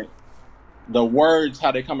 But the words,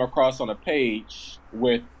 how they come across on a page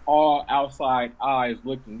with all outside eyes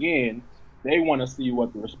looking in, they want to see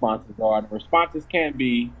what the responses are. The responses can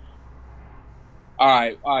be,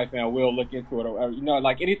 all right, fam. We'll look into it. You know,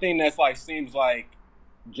 like anything that's like seems like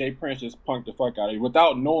Jay Prince just punked the fuck out of you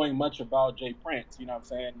without knowing much about Jay Prince. You know what I'm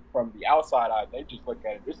saying? From the outside eye, they just look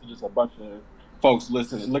at it. This is just a bunch of folks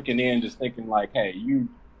looking in, just thinking like, hey, you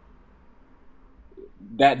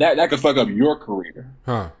that could fuck up your career.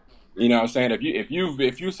 Huh. You know what I'm saying? If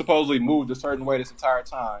you supposedly moved a certain way this entire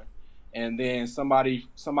time, and then somebody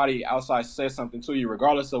outside says something to you,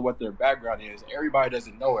 regardless of what their background is, everybody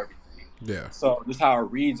doesn't know everything. Yeah. So just how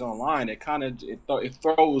it reads online, it kind of it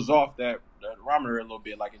throws off that barometer a little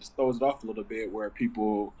bit. Like it just throws it off a little bit, where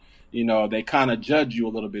people, you know, they kind of judge you a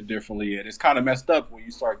little bit differently, and it's kind of messed up when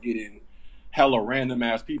you start getting hella random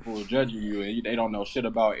ass people judging you, and they don't know shit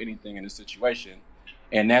about anything in the situation.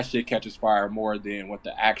 And that shit catches fire more than what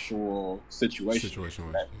the actual situation was.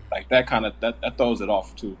 Like that kind of that throws it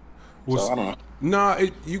off too. Well, so I don't know. No,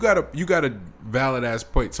 you got a valid ass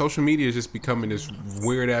point. Social media is just becoming this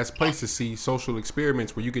weird ass place to see social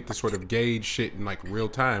experiments where you get to sort of gauge shit in like real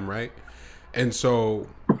time, right? And so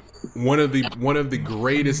one of the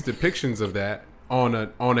greatest depictions of that on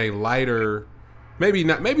a lighter,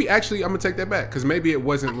 maybe actually I'm gonna take that back, because maybe it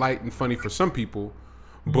wasn't light and funny for some people,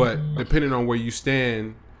 but depending on where you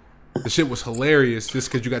stand, the shit was hilarious just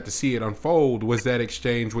because you got to see it unfold. Was that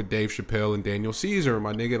exchange with Dave Chappelle and Daniel Caesar,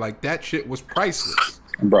 my nigga? Like, that shit was priceless.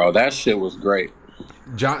 Bro, that shit was great.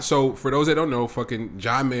 So, for those that don't know, fucking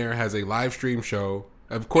John Mayer has a live stream show.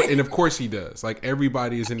 Of course he does. Like,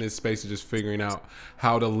 everybody is in this space of just figuring out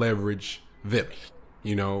how to leverage them,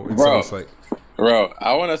 you know? And bro, so it's like... Bro,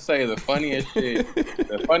 I want to say the funniest shit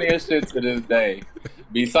to this day,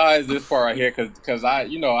 besides this part right here, because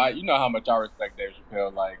you know how much I respect Dave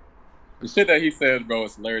Chappelle. Like, the shit that he says, bro,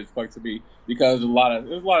 is hilarious as fuck to me, because there's a lot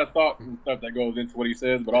of thought and stuff that goes into what he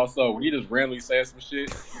says, but also when he just randomly says some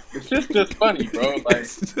shit, it's just funny, bro. Like,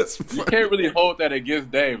 you can't really hold that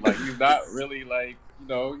against Dave. Like, he's not really, like, you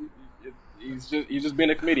know, he's just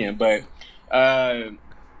being a comedian. But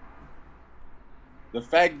the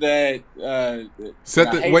fact that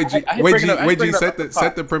set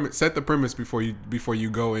the premise before you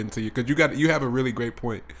go into, because you have a really great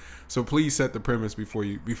point. So please set the premise before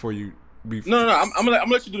you. No. I'm gonna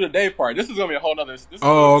let you do the Dave part. This is gonna be a whole nother. This is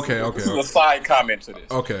a side comment to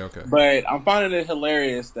this. Okay. But I'm finding it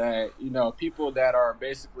hilarious that, you know, people that are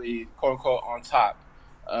basically quote unquote on top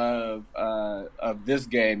of this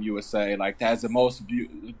game, you would say, like, that has the most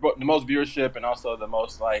viewership and also the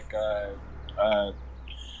most like the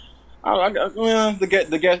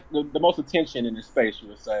most attention in the space, you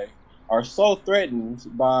would say, are so threatened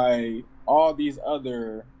by all these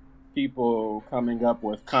other people coming up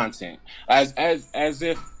with content, as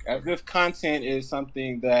if content is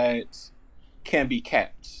something that can be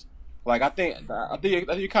kept. Like, I think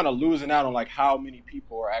you're kind of losing out on like how many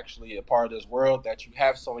people are actually a part of this world, that you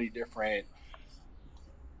have so many different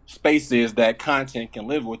spaces that content can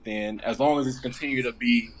live within, as long as it's continue to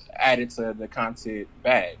be added to the content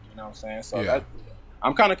bag. You know what I'm saying? So yeah.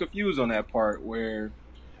 I'm kind of confused on that part, where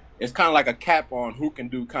it's kind of like a cap on who can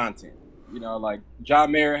do content. You know, like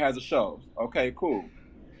John Mayer has a show. Okay, cool.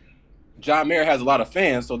 John Mayer has a lot of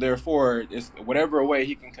fans, so therefore, it's whatever way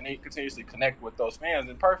he can continuously connect with those fans,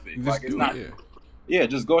 and perfect. Just like, it's not. Yeah,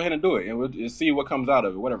 just go ahead and do it, and we'll see what comes out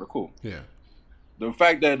of it. Whatever, cool. Yeah. The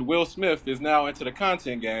fact that Will Smith is now into the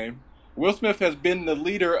content game. Will Smith has been the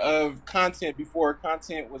leader of content before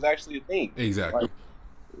content was actually a thing. Exactly. Like,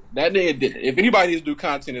 that did. If anybody needs to do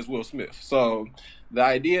content, it's Will Smith. So the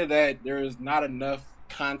idea that there is not enough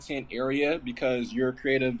content area because you're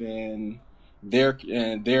creative and they're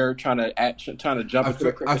trying to jump into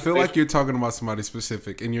the I feel like you're talking about somebody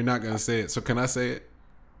specific and you're not going to say it. So can I say it?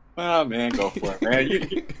 Oh, man, go for it, man.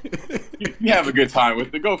 You have a good time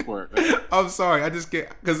with it. Go for it, man. I'm sorry. I just can't,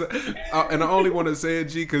 because and I only want to say it,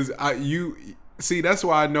 G, because see, that's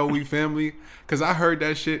why I know we family, because I heard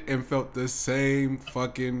that shit and felt the same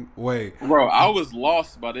fucking way. Bro, I was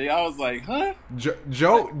lost, buddy. I was like, huh?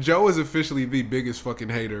 Joe is officially the biggest fucking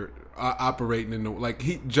hater operating in the,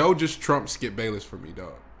 like, Joe just trumped Skip Bayless for me,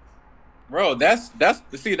 dog. Bro, that's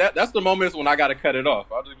the moments when I gotta cut it off.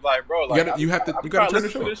 I'll just be like, bro, like, you gotta turn the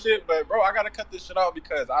show. This shit, but bro, I gotta cut this shit off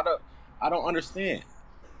because I don't understand.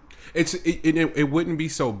 It wouldn't be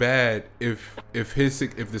so bad if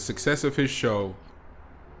the success of his show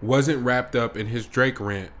wasn't wrapped up in his Drake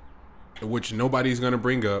rant, which nobody's gonna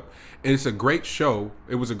bring up. And it's a great show.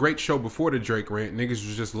 It was a great show before the Drake rant. Niggas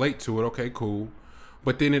was just late to it. Okay, cool.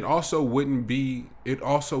 But then it also wouldn't be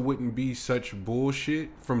such bullshit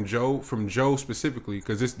from Joe specifically,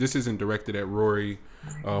 because this isn't directed at Rory,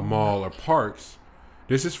 Mal, or Parks.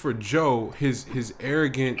 This is for Joe, his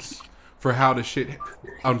arrogance for how the shit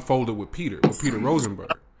unfolded with Peter Rosenberg.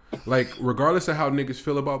 Like, regardless of how niggas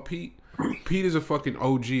feel about Pete, Pete is a fucking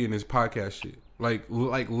OG in his podcast shit. Like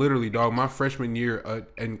literally, dog. My freshman year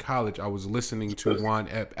in college, I was listening to Juan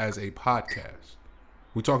Ep as a podcast.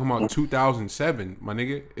 We talking about 2007, my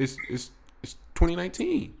nigga. It's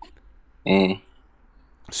 2019.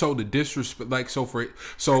 So the disrespect, like, so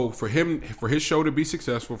for him, for his show to be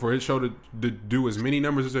successful, for his show to do as many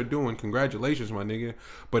numbers as they're doing, congratulations, my nigga.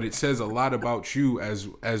 But it says a lot about you as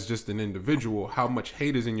just an individual, how much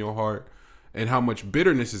hate is in your heart and how much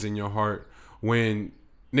bitterness is in your heart when,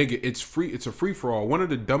 nigga, it's a free for all. One of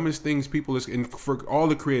the dumbest things people is, and for all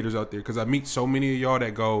the creators out there, because I meet so many of y'all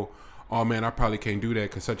that go, oh man, I probably can't do that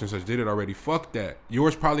because such and such did it already. Fuck that.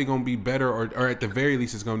 Yours probably gonna be better, or at the very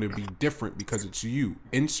least, it's going to be different because it's you.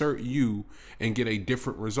 Insert you and get a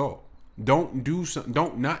different result. Don't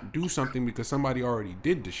not do something because somebody already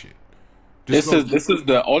did the shit. This is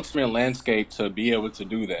the ultimate landscape to be able to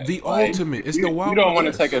do that. The ultimate. It's the wild. You don't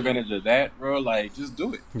want to take advantage of that, bro. Like, just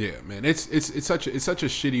do it. Yeah, man. It's such a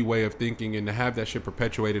shitty way of thinking, and to have that shit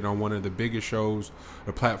perpetuated on one of the biggest shows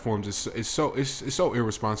or platforms is so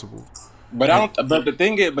irresponsible. But But the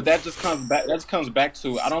thing is, that just comes back. That just comes back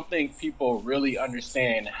to, I don't think people really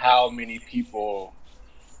understand how many people.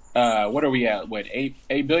 What are we at? What,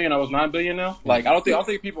 8 billion? I was 9 billion now. Like, I don't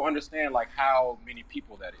think people understand like how many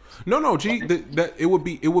people that is. No, G. That it would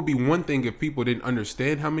be one thing if people didn't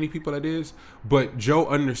understand how many people that is. But Joe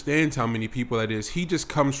understands how many people that is. He just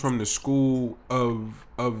comes from the school of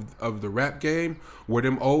the rap game where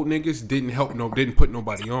them old niggas didn't put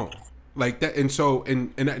nobody on. Like that, and so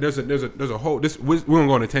and there's a whole we're gonna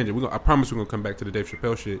go on a tangent. I promise we're gonna come back to the Dave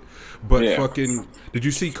Chappelle shit. But yeah. Fucking, did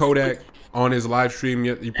you see Kodak on his live stream?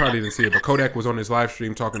 You probably didn't see it, but Kodak was on his live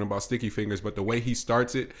stream talking about Sticky Fingers. But the way he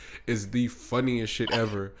starts it is the funniest shit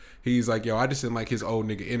ever. He's like, "Yo, I just didn't like his old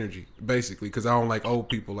nigga energy, basically, because I don't like old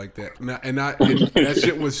people like that." And that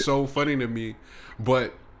shit was so funny to me.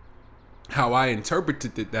 But how I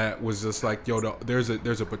interpreted that was just like, "Yo, there's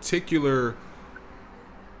a particular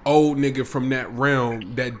old nigga from that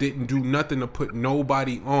realm that didn't do nothing to put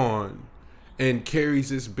nobody on and carries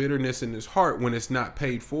this bitterness in his heart when it's not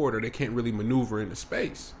paid forward, or they can't really maneuver into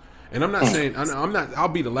space." And I'm not saying, I'll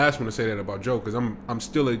be the last one to say that about Joe, because I'm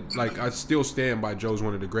still I still stand by Joe's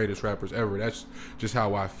one of the greatest rappers ever. That's just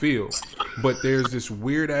how I feel. But there's this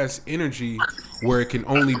weird ass energy where it can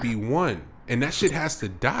only be one, and that shit has to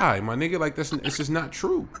die, my nigga. Like, it's just not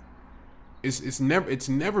true. It's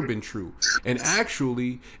never been true. And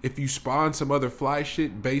actually, if you spawn some other fly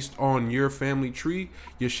shit based on your family tree,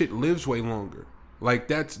 your shit lives way longer. Like,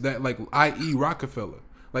 like, i.e. Rockefeller.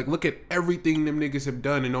 Like, look at everything them niggas have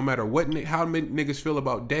done, and no matter how many niggas feel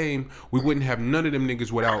about Dame, we wouldn't have none of them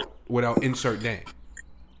niggas without insert Dame.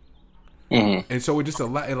 Mm-hmm. And so it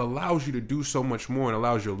allows you to do so much more, and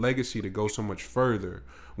allows your legacy to go so much further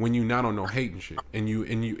when you not on no hating shit, and you're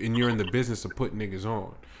in the business of putting niggas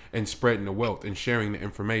on and spreading the wealth and sharing the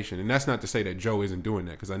information. And that's not to say that Joe isn't doing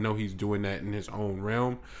that, because I know he's doing that in his own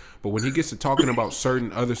realm. But when he gets to talking about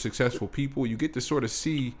certain other successful people, you get to sort of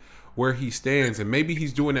see where he stands. And maybe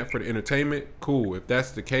he's doing that for the entertainment. Cool, if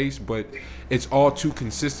that's the case. But it's all too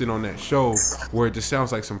consistent on that show where it just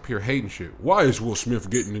sounds like some pure hating shit. Why is Will Smith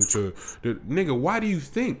getting into the nigga? Why do you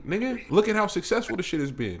think, nigga? Look at how successful the shit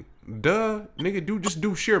has been. Duh, nigga, just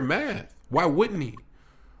do sheer math. Why wouldn't he?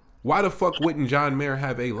 Why the fuck wouldn't John Mayer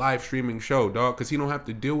have a live streaming show, dog? Because he don't have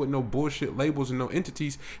to deal with no bullshit labels and no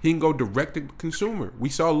entities. He can go direct to consumer. We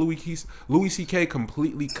saw Louis C.K.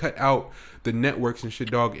 completely cut out the networks and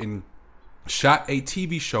shit, dog, and shot a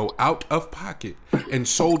TV show out of pocket and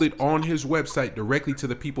sold it on his website directly to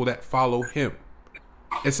the people that follow him.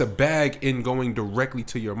 It's a bag in going directly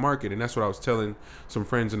to your market. And that's what I was telling some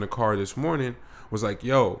friends in the car this morning, was like,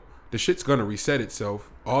 yo, the shit's gonna reset itself.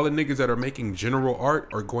 All the niggas that are making general art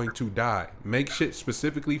are going to die. Make shit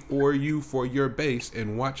specifically for you, for your base,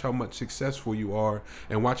 and watch how much successful you are,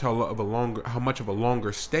 and watch how much of a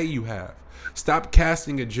longer stay you have. Stop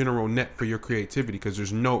casting a general net for your creativity, because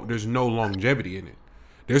there's no longevity in it.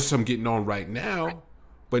 There's some getting on right now,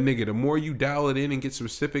 but nigga, the more you dial it in and get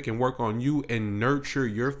specific and work on you and nurture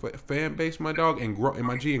your fan base, my dog, and grow, and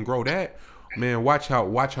my G, and grow that, man, watch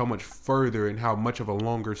how much further and how much of a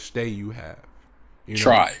longer stay you have. You know?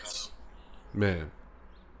 Tries. Man.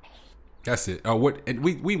 That's it. And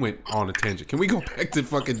we went on a tangent. Can we go back to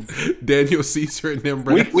fucking Daniel Caesar and them,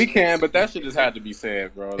 bro? We can, but that shit just had to be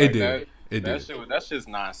said, bro. Like, it did. That's just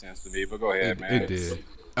nonsense to me. But go ahead, man. It did.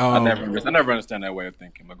 I never understand that way of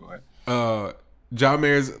thinking. But go ahead. John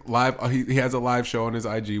Mayer's live. He has a live show on his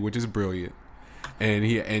IG, which is brilliant. and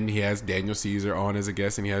he has Daniel Caesar on as a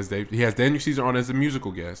guest, and he has Daniel Caesar on as a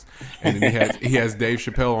musical guest, and then he has Dave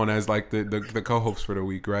Chappelle on as like the co-host for the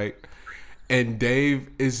week, right? And Dave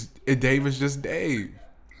is just Dave,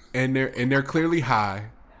 and they're clearly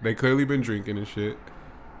high. They clearly been drinking and shit,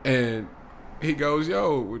 and he goes,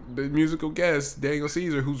 "Yo, the musical guest Daniel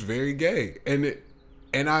Caesar, who's very gay,"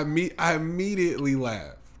 and I immediately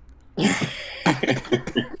laughed.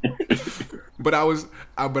 But I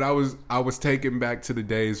was taken back to the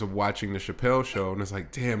days of watching the Chappelle Show, and it's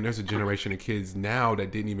like, damn, there's a generation of kids now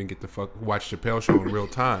that didn't even get to watch Chappelle Show in real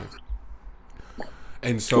time.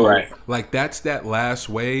 And so, like, that's that last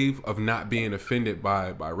wave of not being offended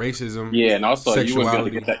by racism. Yeah, and also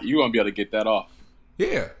sexuality. you won't be able to get that off.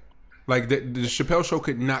 Yeah, like the Chappelle Show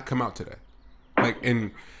could not come out today, like,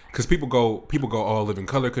 and because people go, oh, Living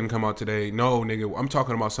Color couldn't come out today. No, nigga, I'm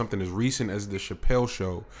talking about something as recent as the Chappelle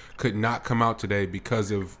Show could not come out today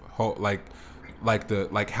because of like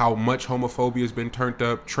how much homophobia has been turned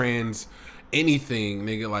up, trans, anything,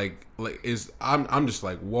 nigga, like I'm just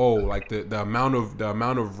like, whoa, like the amount of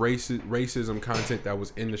racism content that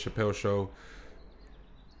was in the Chappelle Show,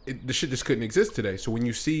 the shit just couldn't exist today. So when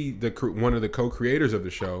you see one of the co-creators of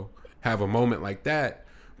the show have a moment like that,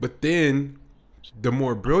 but then the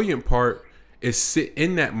more brilliant part is sit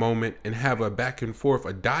in that moment and have a back and forth,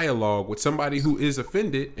 a dialogue with somebody who is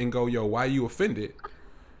offended, and go, yo, why you offended?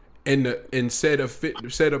 And said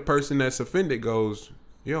a person that's offended goes,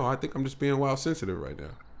 yo, I think I'm just being wild sensitive right now.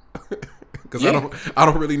 Because I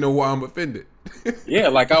don't really know why I'm offended. Yeah,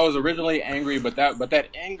 like I was originally angry, but that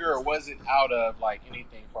anger wasn't out of like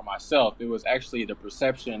anything for myself. It was actually the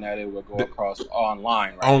perception that it would go across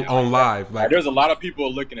online on live. Like there's a lot of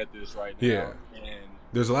people looking at this right now. Yeah. And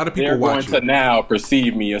there's a lot of people they're watching. going to now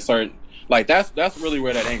perceive me a certain, like that's really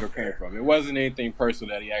where that anger came from. It wasn't anything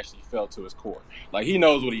personal that he actually felt to his core. Like he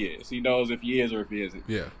knows what he is. He knows if he is or if he isn't.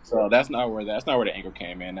 Yeah. So that's not where the anger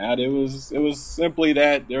came in. It was simply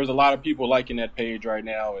that there's a lot of people liking that page right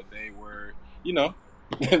now, and they were, you know,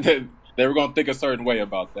 they were gonna think a certain way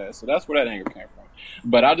about that. So that's where that anger came from.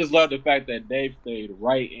 But I just love the fact that Dave stayed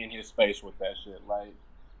right in his space with that shit. Like,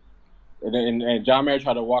 and John Mayer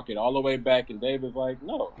tried to walk it all the way back, and Dave was like,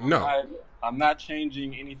 no. I'm not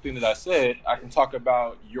changing anything that I said. I can talk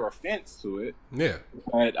about your offense to it. Yeah.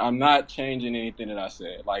 But I'm not changing anything that I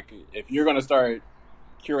said. Like, if you're gonna start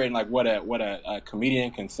curating like what a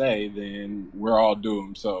comedian can say, then we're all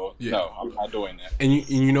doomed. So no, I'm not doing that. And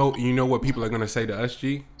you know what people are gonna say to us,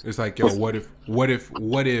 G? It's like, yo, what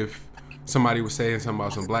if somebody was saying something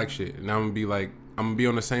about some black shit, and I'm gonna be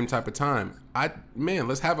on the same type of time.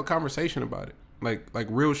 Let's have a conversation about it. Like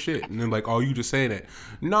real shit. And then like, oh, you just saying that.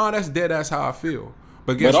 No, that's dead ass how I feel.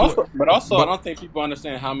 But also, I don't think people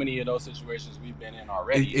understand how many of those situations we've been in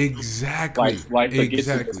already. Exactly. Like to get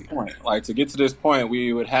to this point. Like to get to this point,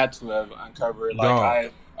 we would have to have uncovered.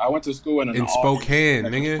 Like I went to school in Spokane,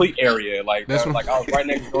 nigga, complete area. Like I was right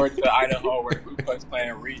next door to Idaho, where the Ku Klux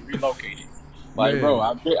Klan relocated. Like, man. Bro,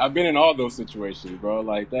 I've been in all those situations, bro.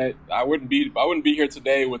 Like that, I wouldn't be here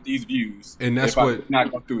today with these views. And that's I did not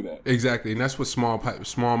go through that. Exactly, and that's what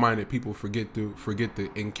small-minded people forget to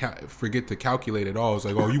calculate it all. It's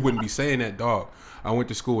like, oh, you wouldn't be saying that, dog. I went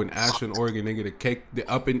to school in Ashland, Oregon, nigga.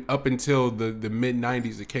 Up until the mid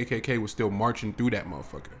 '90s, the KKK was still marching through that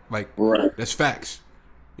motherfucker. Like, right. That's facts.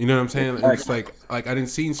 You know what I'm saying? Exactly. It's like I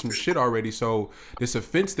didn't seen some shit already. So this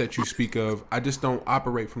offense that you speak of, I just don't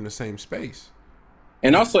operate from the same space.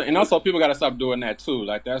 And also, people got to stop doing that too.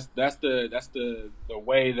 Like that's the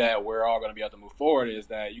way that we're all going to be able to move forward. Is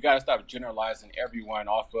that you got to stop generalizing everyone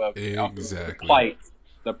off of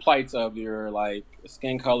the plights of your like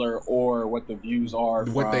skin color or what the views are,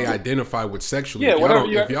 what they identify with sexually. Yeah,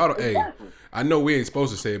 if y'all don't, exactly. Hey, I know we ain't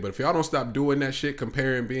supposed to say it, but if y'all don't stop doing that shit,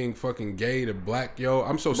 comparing being fucking gay to black, yo,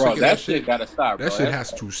 I'm so sick of that shit. Gotta stop. That shit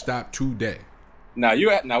has to stop today. Now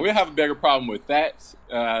we'll have a bigger problem with that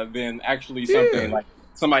than actually something like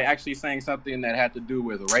somebody actually saying something that had to do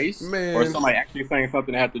with race, or somebody actually saying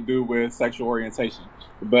something that had to do with sexual orientation.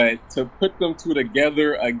 But to put them two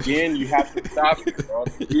together again, you have to stop it, bro.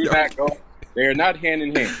 They're not hand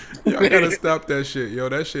in hand. Yo, I gotta stop that shit, yo.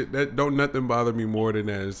 That shit, that don't nothing bother me more than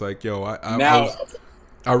that. It's like, yo, I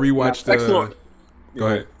rewatched. Go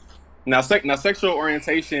ahead. Now, sexual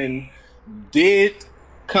orientation did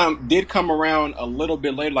come around a little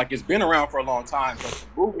bit later. Like it's been around for a long time, but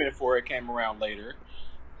the movement for it came around later,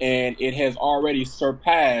 and it has already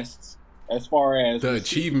surpassed as far as the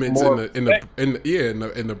achievements in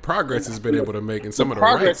the progress has been able to make in some of the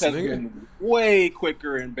progress rights, has been way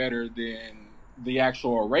quicker and better than the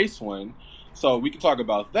actual race one. So we can talk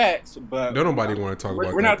about that, but nobody want to talk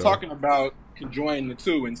about. We're not talking about conjoining the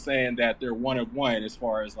two and saying that they're one of one as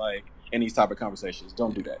far as like in these type of conversations.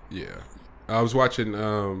 Don't do that. Yeah, I was watching.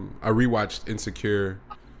 I rewatched Insecure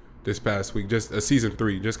this past week, just season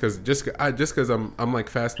 3, just because I'm like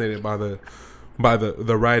fascinated by the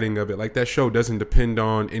writing of it. Like that show doesn't depend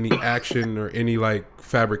on any action or any like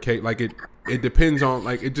fabricate. Like it depends on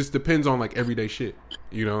like it just depends on like everyday shit,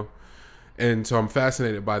 you know. And so I'm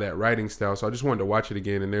fascinated by that writing style. So I just wanted to watch it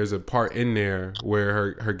again. And there's a part in there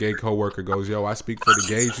where her gay coworker goes, "Yo, I speak for the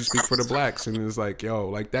gays, you speak for the blacks," and it's like, yo,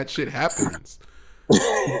 like that shit happens.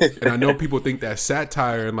 And I know people think that's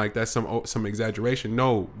satire and like that's some exaggeration.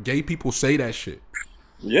 No, gay people say that shit.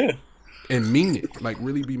 Yeah, and mean it. Like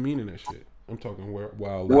really be meaning that shit. I'm talking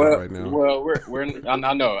wild loud right now. Well, we're I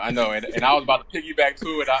know, and I was about to piggyback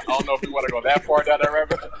to it. I don't know if we want to go that far down that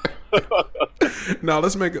rabbit. No,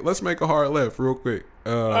 let's make a hard left real quick.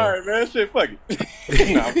 All right, man. Shit, fuck it.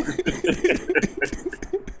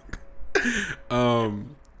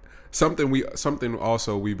 Something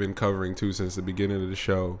also we've been covering too since the beginning of the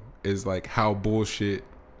show is like how bullshit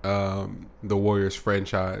the Warriors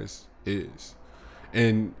franchise is.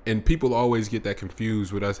 And people always get that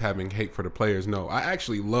confused with us having hate for the players. No, I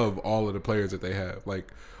actually love all of the players that they have.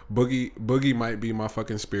 Like Boogie might be my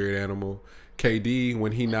fucking spirit animal. KD,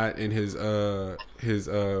 when he not in his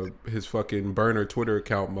fucking burner Twitter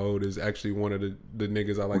account mode, is actually one of the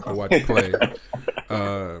niggas I like to watch play.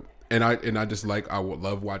 And I just like, I would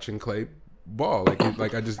love watching Clay ball. He's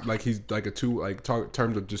like a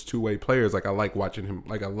terms of just two-way players. Like I like watching him.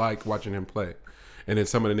 Like I like watching him play. And then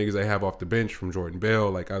some of the niggas they have off the bench from Jordan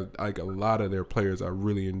Bell, like I like a lot of their players I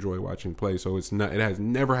really enjoy watching play. So it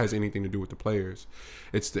never has anything to do with the players.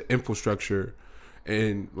 It's the infrastructure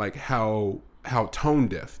and like how tone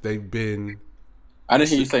deaf they've been. I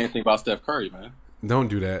didn't hear you say anything about Steph Curry, man. Don't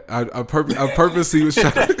do that. I purposely was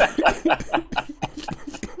trying to...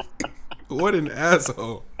 What an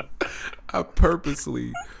asshole. I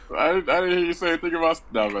purposely... I didn't hear you say anything about...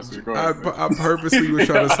 No, go ahead. I purposely was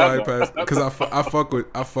trying to slide past because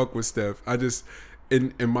I fuck with Steph. I just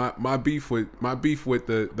in my beef with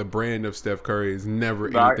the brand of Steph Curry is never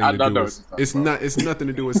anything to do with. It's nothing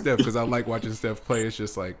to do with Steph because I like watching Steph play. It's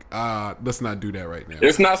just like let's not do that right now.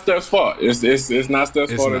 It's not Steph's fault. It's not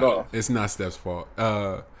Steph's fault at all. It's not Steph's fault.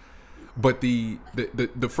 But the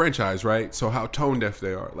franchise, right? So how tone deaf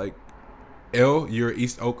they are. Like you're an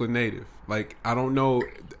East Oakland native. Like, I don't know,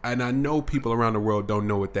 and I know people around the world don't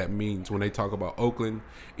know what that means when they talk about Oakland.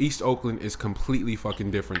 East Oakland is completely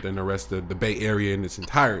fucking different than the rest of the Bay Area in its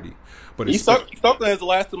entirety. But East Oakland is the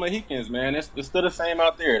last of Mohicans, man. It's still the same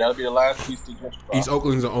out there. That'll be the last piece to gentrify. East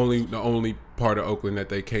Oakland's the only part of Oakland that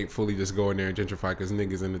they can't fully just go in there and gentrify because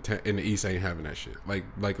niggas in the East ain't having that shit. Like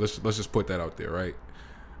let's just put that out there, right?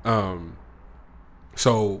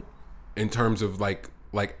 So in terms of like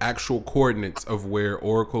actual coordinates of where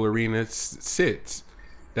Oracle Arena sits,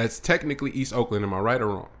 that's technically East Oakland. Am I right or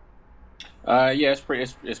wrong? Yeah, it's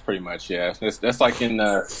pretty much, yeah. That's like in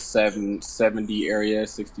the 70 area,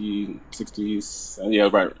 60, yeah,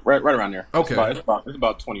 right around there. Okay, it's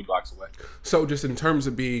about 20 blocks away. So just in terms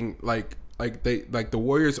of being like the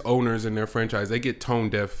Warriors owners and their franchise, they get tone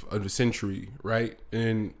deaf of the century, right?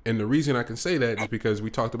 And the reason I can say that is because we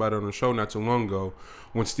talked about it on the show not too long ago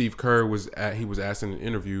when Steve Kerr was asked in an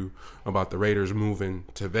interview about the Raiders moving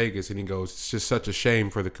to Vegas, and he goes, "It's just such a shame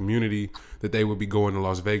for the community that they would be going to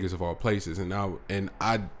Las Vegas of all places." And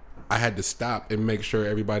I had to stop and make sure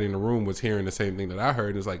everybody in the room was hearing the same thing that I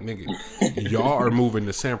heard. It's like, nigga, y'all are moving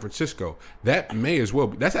to San Francisco. That may as well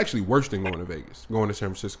be. That's actually worse than going to Vegas, going to San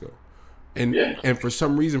Francisco. And for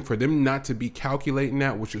some reason, for them not to be calculating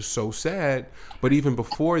that, which is so sad. But even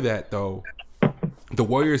before that, though, the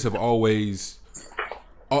Warriors have always,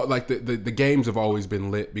 like the games have always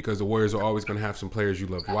been lit because the Warriors are always going to have some players you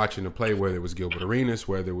love watching to play. Whether it was Gilbert Arenas,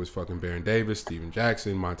 whether it was fucking Baron Davis, Steven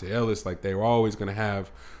Jackson, Monte Ellis, like they were always going to have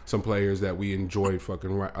some players that we enjoyed.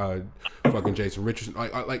 Fucking Jason Richardson,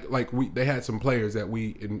 they had some players that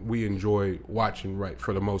we enjoy watching, right,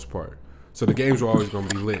 for the most part. So the games were always going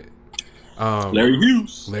to be lit. Larry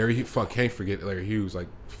Hughes. Can't forget Larry Hughes. Like,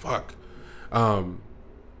 fuck. And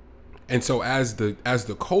so as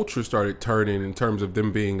the culture started turning in terms of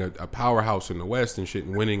them being a powerhouse in the West and shit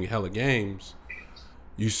and winning hella games,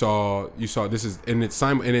 you saw this is and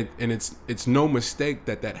it's no mistake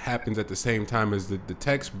that happens at the same time as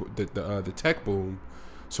the tech boom.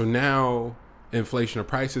 So now inflation of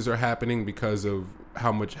prices are happening because of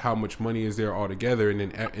how much money is there altogether,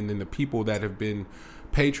 and then the people that have been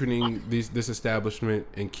patroning this establishment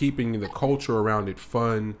and keeping the culture around it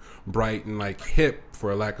fun, bright, and like hip,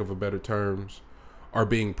 for a lack of a better terms, are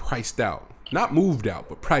being priced out. not moved out,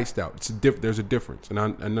 but priced out. It's there's a difference, and I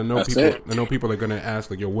know That's people. it. I know people are gonna ask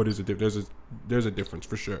like, "Yo, what is the difference?" There's a difference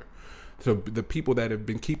for sure. So the people that have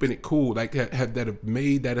been keeping it cool, like that have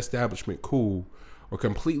made that establishment cool, are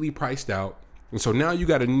completely priced out, and so now you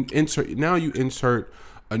got to insert. Now you insert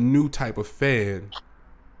a new type of fan,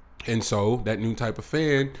 and so that new type of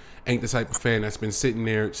fan ain't the type of fan that's been sitting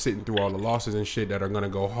through all the losses and shit that are gonna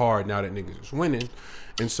go hard now that niggas is winning,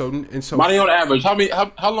 and so Money on average,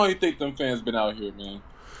 how long you think them fans been out here, man?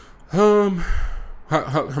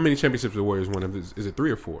 How many championships the Warriors won? Is it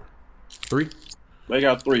 3 or 4? 3? They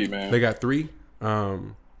got 3, man. They got 3.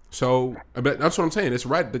 So but that's what I'm saying. It's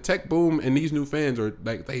right. The tech boom and these new fans are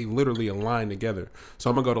like they literally align together. So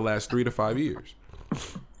I'm gonna go the last 3 to 5 years.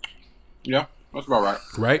 Yeah, that's about right.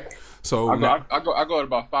 Right. So I go at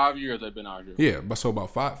about 5 years they've been out here. Yeah, but so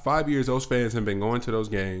about five years those fans have been going to those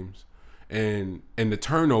games, and the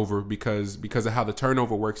turnover because of how the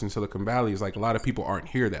turnover works in Silicon Valley is like a lot of people aren't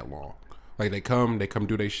here that long. Like they come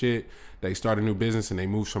do their shit, they start a new business and they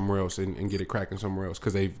move somewhere else and get it cracking somewhere else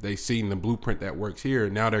because they seen the blueprint that works here.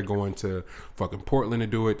 And now they're going to fucking Portland to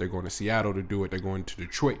do it. They're going to Seattle to do it. They're going to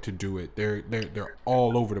Detroit to do it. They're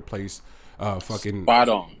all over the place. Fucking spot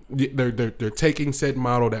on. They're taking said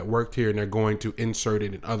model that worked here and they're going to insert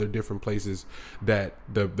it in other different places that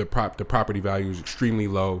the property value is extremely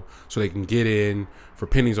low, so they can get in for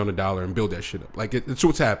pennies on the dollar and build that shit up. Like it's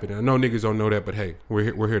what's happening. I know niggas don't know that, but hey,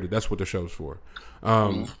 we're here to. That's what the show's for.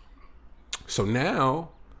 So now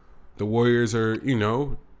the Warriors are,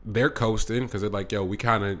 they're coasting because they're like, yo, we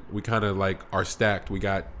kind of like are stacked. We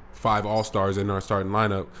got 5 all-stars in our starting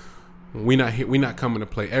lineup. We not coming to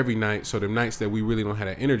play every night. So the nights that we really don't have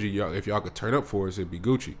that energy, y'all, if y'all could turn up for us, it'd be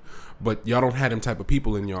Gucci. But y'all don't have them type of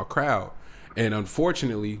people in y'all crowd. And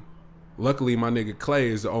unfortunately, luckily my nigga Clay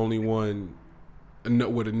is the only one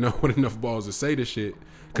with enough balls to say this shit.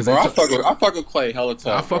 Cause I fuck with Clay hella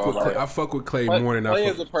tough. I fuck with Clay more than Clay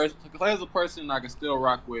I fuck. Clay is a person I can still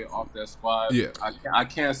rock with off that squad. Yeah. I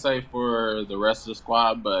can't say for the rest of the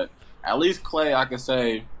squad, but at least Clay I can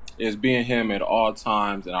say is being him at all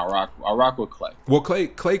times, and I rock with Clay. Well,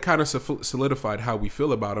 Clay kind of solidified how we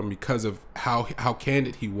feel about him because of how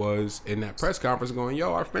candid he was in that press conference, going,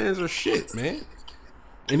 "Yo, our fans are shit, man."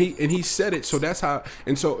 And he said it, so that's how.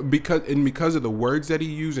 And so because of the words that he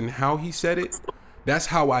used and how he said it, that's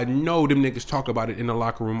how I know them niggas talk about it in the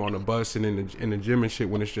locker room, on the bus, and in the gym and shit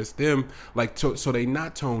when it's just them. Like so they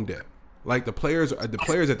not tone deaf. Like the players at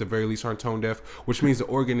the very least aren't tone deaf, which means the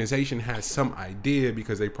organization has some idea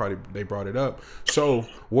because they brought it up. So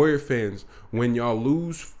Warrior fans, when y'all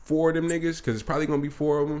lose 4 of them niggas, because it's probably gonna be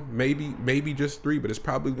 4 of them, maybe just 3, but it's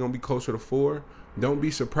probably gonna be closer to 4. Don't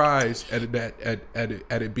be surprised at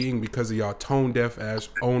it being because of y'all tone deaf ass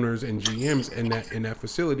owners and GMs in that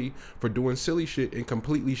facility for doing silly shit and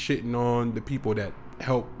completely shitting on the people that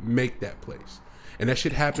help make that place. And that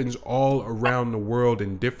shit happens all around the world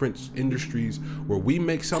in different industries where we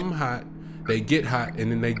make something hot, they get hot,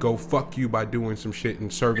 and then they go fuck you by doing some shit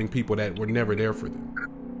and serving people that were never there for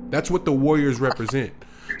them. That's what the Warriors represent.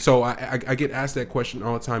 So I get asked that question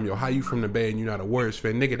all the time, yo, how you from the Bay and you're not a Warriors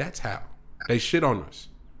fan? Nigga, that's how. They shit on us.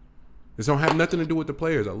 This don't have nothing to do with the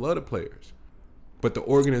players. I love the players. But the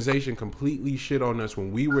organization completely shit on us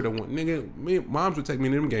when we were the one. Nigga, moms would take me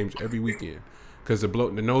to them games every weekend. Because the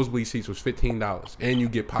nosebleed seats was $15, and you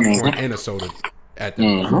get popcorn and a soda at the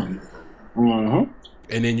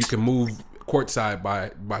and then you can move courtside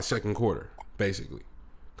by second quarter, basically.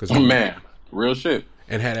 Man, real shit.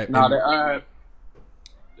 And had that.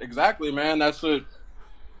 Exactly, man. That's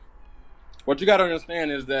what you got to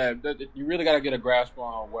understand is that you really got to get a grasp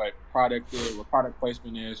on what product is, what product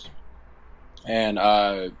placement is, and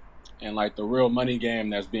like the real money game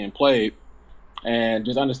that's being played. And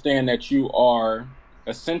just understand that you are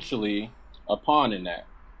essentially a pawn in that.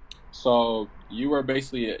 So you are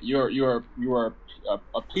basically you're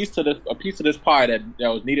a piece of this pie that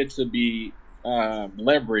was needed to be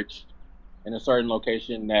leveraged in a certain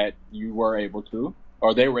location that you were able to,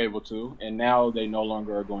 or they were able to, and now they no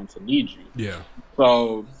longer are going to need you. Yeah.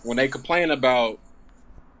 So when they complain about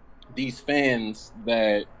these fans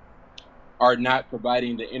that are not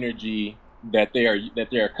providing the energy that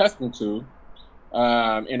they're accustomed to,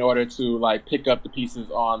 in order to like pick up the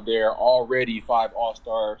pieces on their already 5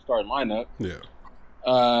 all-star starting lineup,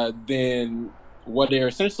 then what they're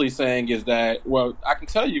essentially saying is that, well, I can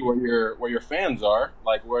tell you where your fans are,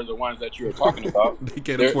 like where the ones that you were talking about. They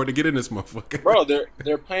can't afford to get in this motherfucker, bro.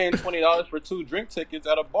 They're paying $20 for 2 drink tickets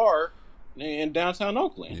at a bar in downtown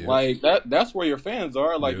Oakland. Yeah. Like that's where your fans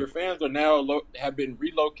are. Like your fans are now have been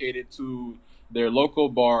relocated to their local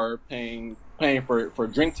bar, paying for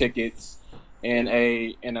drink tickets. in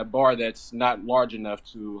a bar that's not large enough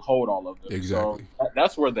to hold all of them. Exactly. So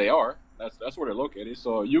that's where they are. That's where they're located.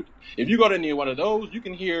 So if you go to any one of those, you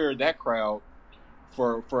can hear that crowd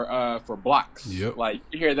for blocks. Yep. Like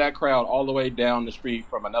you hear that crowd all the way down the street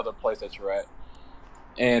from another place that you're at,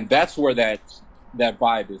 and that's where that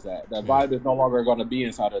vibe is at. That vibe is no longer going to be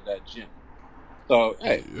inside of that gym. So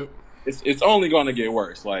hey, Yep. it's only going to get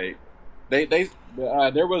worse. Like there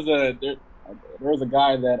was a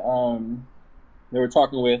guy that they were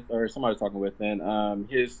talking with, or somebody was talking with, and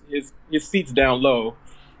his seats down low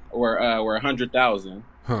were 100,000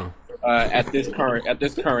 at this current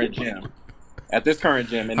gym. At this current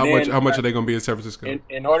gym, and how much are they going to be in San Francisco?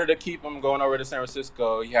 In order to keep him going over to San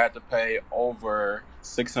Francisco, he had to pay over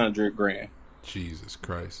 $600,000. Jesus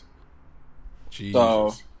Christ! Jesus.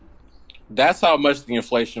 So that's how much the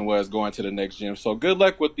inflation was going to the next gym. So good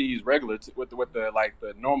luck with these regular with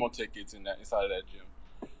the normal tickets inside of that gym.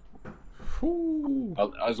 Ooh.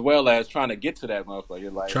 As well as trying to get to that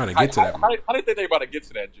motherfucker. Like Trying to get to that. How do you think they about to get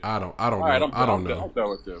to that gym? I don't know. I don't know. I'm done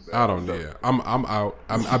with them, man. I don't know. Yeah. I'm out.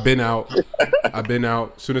 I've been out. I've been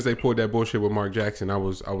out. As soon as they pulled that bullshit with Mark Jackson, I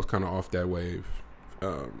was kind of off that wave,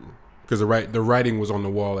 because the writing was on the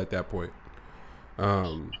wall at that point.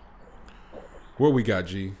 What we got,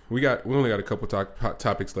 G? We only got a couple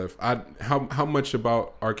topics left. How much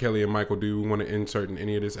about R. Kelly and Michael do we want to insert in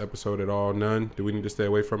any of this episode at all? None. Do we need to stay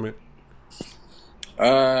away from it?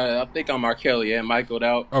 I think I'm R. Kelly and Michael'd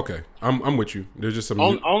out. Okay, I'm with you. There's just some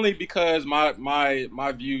only because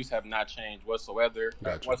my views have not changed whatsoever.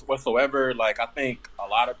 Gotcha. Whatsoever. Like I think a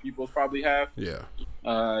lot of people probably have. Yeah.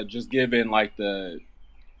 Just given like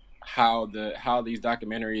how these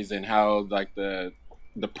documentaries and how like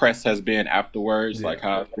the press has been afterwards, like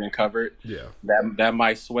how it's been covered. Yeah. That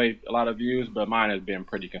might sway a lot of views, but mine has been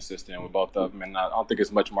pretty consistent with both of them, and I don't think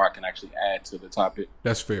it's much more I can actually add to the topic.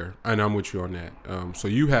 That's fair, and I'm with you on that. So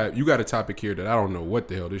you got a topic here that I don't know what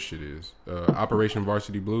the hell this shit is. Operation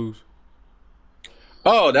Varsity Blues.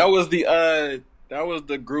 Oh, that was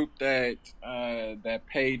the group that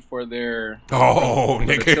paid for their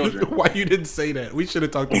nigga, children. why you didn't say that? We should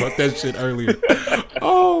have talked about that shit earlier.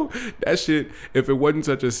 Oh, that shit. If it wasn't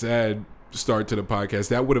such a sad start to the podcast,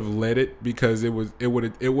 that would have led it, because it would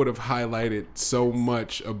have highlighted so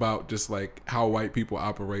much about just like how white people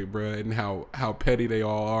operate, bruh, and how petty they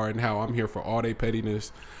all are, and how I'm here for all their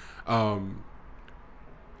pettiness. Are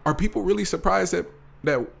people really surprised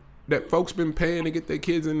that folks been paying to get their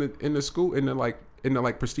kids in the school, in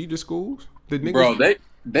the prestigious schools? The niggas, bro,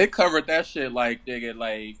 they covered that shit like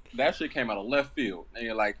that shit came out of left field. And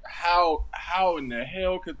you're like, how in the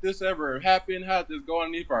hell could this ever happen? How did this go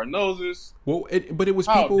underneath our noses? Well, but it was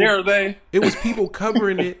how people. Dare they? It was people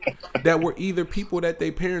covering it that were either people that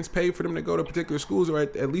their parents paid for them to go to particular schools, or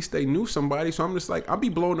at least they knew somebody. So I'm just like, I'll be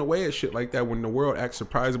blown away at shit like that when the world acts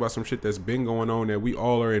surprised about some shit that's been going on that we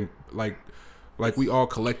all are in like we all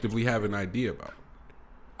collectively have an idea about.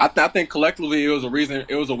 I think collectively it was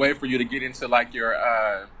a way for you to get into like your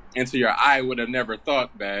I would have never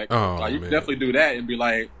thought bag. Oh, like, you man. can definitely do that and be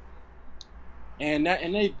like, and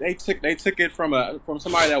they took it from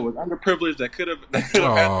somebody that was underprivileged that could have.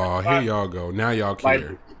 Oh, here y'all go. Now y'all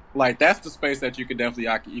care. Like that's the space that you could definitely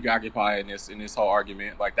occupy in this whole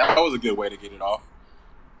argument. Like that was a good way to get it off.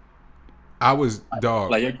 I was dog.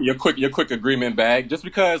 Like your quick agreement bag, just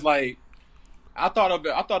because like I thought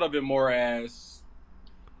of it more as,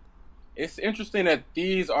 it's interesting that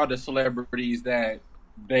these are the celebrities that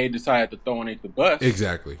they decided to throw underneath the bus.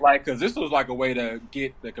 Exactly. Like, because this was like a way to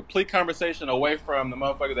get the complete conversation away from the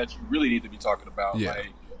motherfuckers that you really need to be talking about. Yeah.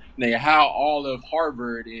 Like, nigga, how all of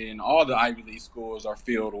Harvard and all the Ivy League schools are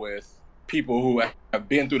filled with people who have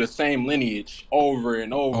been through the same lineage over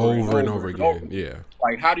and over again. Yeah.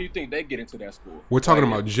 Like, how do you think they get into that school? We're talking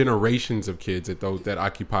about generations of kids that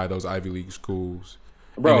occupy those Ivy League schools.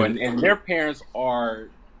 Bro, and their parents are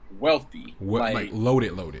wealthy. Like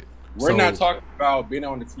loaded. We're not talking about being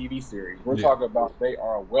on the TV series. We're talking about they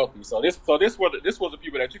are wealthy. So this was the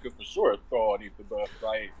people that you could for sure throw underneath the bus.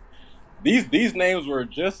 Like these names were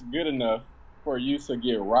just good enough for you to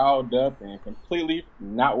get riled up and completely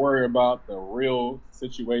not worry about the real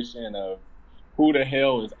situation of who the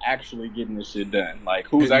hell is actually getting this shit done. Like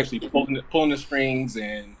who's actually pulling the strings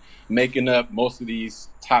and making up most of these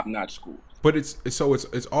top-notch schools. But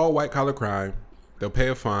it's all white collar crime. They'll pay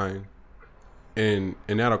a fine, and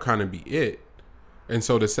that'll kind of be it. And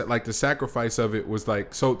so the sacrifice of it was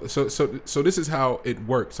like so this is how it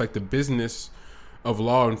works. Like the business of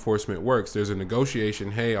law enforcement works. There's a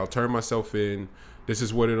negotiation. Hey, I'll turn myself in. This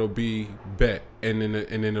is what it'll be. Bet, and then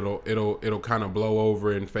it'll kind of blow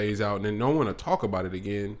over and phase out, and then no one will talk about it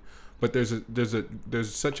again. but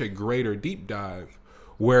there's such a greater deep dive.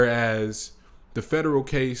 Whereas the federal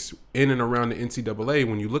case in and around the NCAA,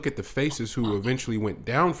 when you look at the faces who eventually went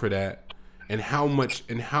down for that, and how much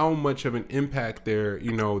of an impact their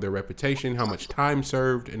reputation, how much time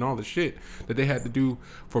served, and all the shit that they had to do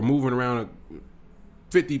for moving around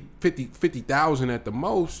 50,000 at the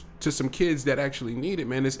most to some kids that actually need it,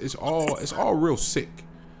 man. It's all real sick.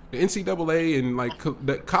 The NCAA and like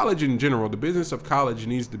the college in general, the business of college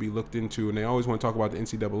needs to be looked into, and they always want to talk about the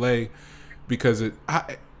NCAA because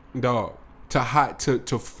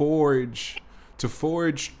to forge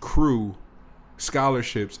crew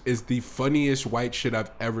scholarships is the funniest white shit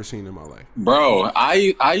I've ever seen in my life. Bro,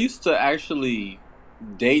 I used to actually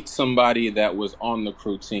date somebody that was on the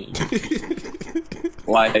crew team.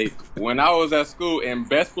 Like when I was at school, and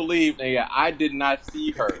best believe, nigga, I did not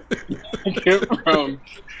see her.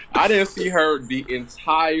 I didn't see her the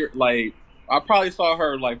entire, like, I probably saw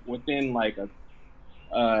her like within like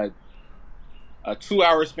a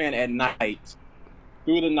 2-hour span at night,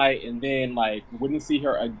 through the night, and then like wouldn't see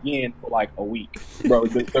her again for like a week. Bro,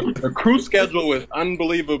 the crew schedule was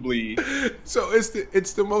unbelievably. So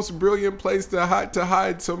it's the most brilliant place to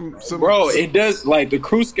hide some. Bro, it does, like, the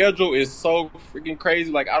crew schedule is so freaking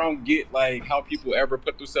crazy. Like, I don't get like how people ever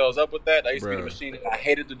put themselves up with that. I used to be the machine that I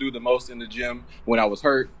hated to do the most in the gym when I was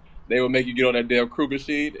hurt. They would make you get on that damn crew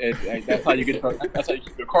machine, and that's how you keep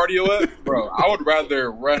your cardio up, bro. I would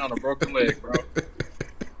rather run on a broken leg, bro.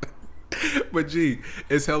 But gee,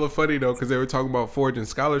 it's hella funny though, because they were talking about forging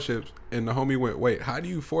scholarships, and the homie went, "Wait, how do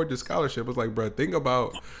you forge a scholarship?" I was like, bro, think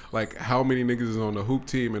about like how many niggas is on the hoop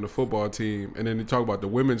team and the football team, and then they talk about the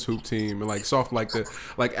women's hoop team and like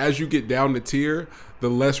as you get down the tier, the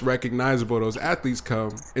less recognizable those athletes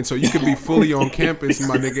come, and so you can be fully on campus,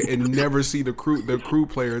 my nigga, and never see the crew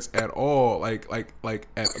players at all, like at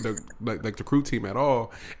the crew team at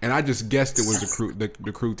all. And I just guessed it was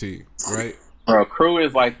the crew team, right? Bro, crew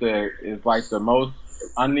is like the most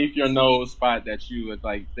underneath your nose spot that you would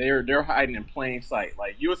like. They're hiding in plain sight.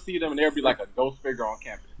 Like you'll see them and they'll be like a ghost figure on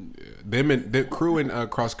campus. Yeah. The crew in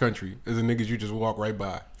cross country is the niggas you just walk right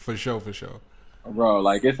by for sure. Bro,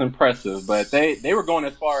 like it's impressive, but they were going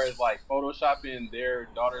as far as like photoshopping their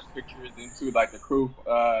daughter's pictures into like the crew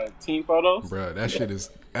team photos. Bro, that shit is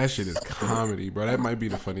comedy, bro. That might be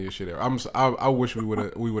the funniest shit ever. I wish we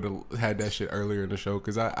would have had that shit earlier in the show,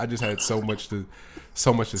 because I just had so much to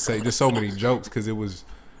say, just so many jokes, because it was.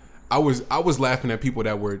 I was laughing at people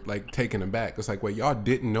that were like taken aback. It's like, wait, y'all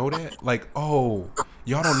didn't know that? Like, oh,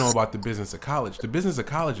 y'all don't know about the business of college. The business of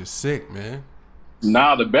college is sick, man.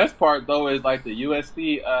 Nah, the best part though is like the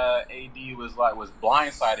USC AD was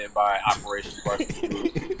blindsided by Operation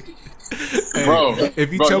Varsity. Bro,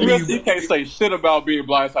 if you tell me USC can't say shit about being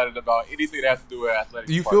blindsided about anything that has to do with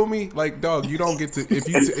athletics. You feel me? Like, dog, you don't get to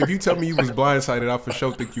if you tell me you was blindsided, I for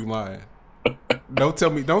sure think you lying. Don't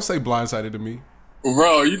say blindsided to me.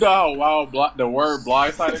 Bro, you know how wild the word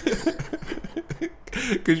blindsided is?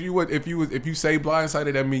 Because if you say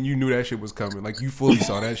blindsided, that mean you knew that shit was coming. Like you fully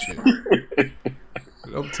saw that shit.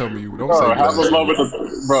 Don't tell me you don't say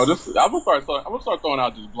blindsided. Bro, I'm gonna start throwing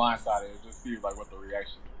out just blindsided and just see like what the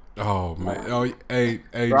reaction is. Oh man! Oh, hey,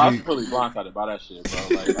 bro, I was really blindsided by that shit, bro.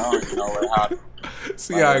 Like I don't even know how.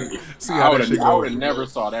 I would have never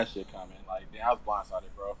saw that shit coming. Like damn, I was blindsided,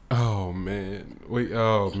 bro. Oh man,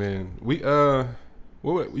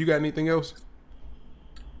 what you got anything else?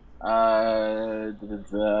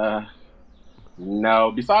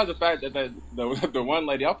 No. Besides the fact that the one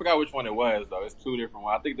lady, I forgot which one it was though. It's two different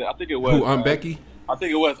ones. I think it was. Who, Aunt Becky? I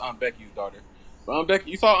think it was Aunt Becky's daughter. But Aunt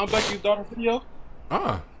Becky, you saw Aunt Becky's daughter video?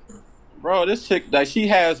 Bro, this chick, like, she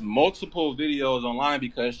has multiple videos online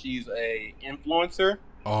because she's a influencer.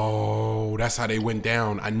 Oh, that's how they went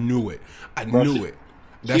down. I knew it.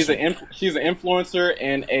 She's an influencer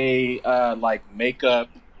and a like makeup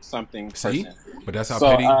something person. But that's how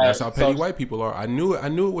petty white people are. I knew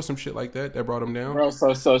it was some shit like that brought them down. Bro,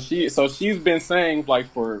 so she's been saying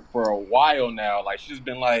like for a while now, like she's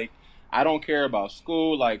been like, I don't care about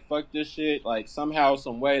school, like fuck this shit. Like somehow,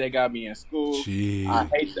 some way they got me in school. Jeez.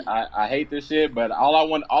 I hate this shit, but all I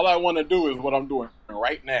want to do is what I'm doing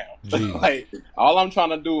right now. Like all I'm trying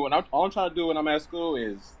to do when I'm at school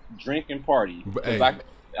is drink and party.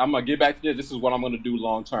 I'm gonna get back to this. This is what I'm gonna do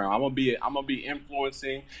long term. I'm gonna be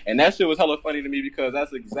influencing, and that shit was hella funny to me because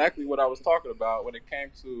that's exactly what I was talking about when it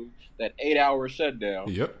came to that 8-hour shutdown.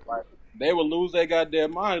 Yep. Like, they would lose their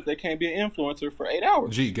goddamn mind if they can't be an influencer for 8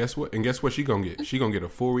 hours. Gee, guess what? And guess what she gonna get? She gonna get a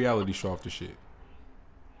full reality show off the shit.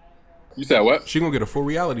 You said what? She gonna get a full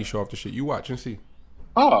reality show off the shit. You watch and see.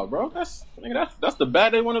 Oh, bro, that's the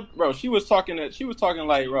bad they want to, bro. She was talking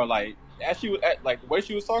like, bro, like as she was like the way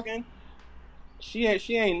she was talking, she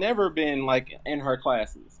ain't never been like in her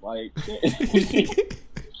classes, like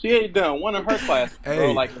she ain't done one of her classes, bro.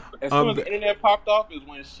 Hey, Like as soon as the internet popped off is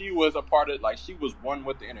when she was a part of, like she was one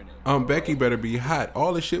with the internet, bro. Becky better be hot.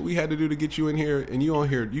 All the shit we had to do to get you in here, and you on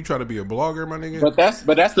here, you try to be a blogger, my nigga. But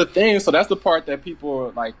that's the thing. So that's the part that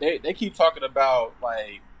people like. They keep talking about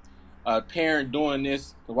like a parent doing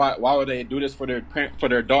this. Why would they do this for their parent, for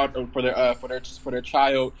their daughter, for their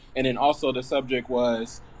child? And then also the subject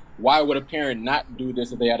was, why would a parent not do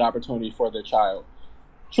this if they had opportunity for their child?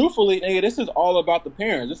 Truthfully, nigga, this is all about the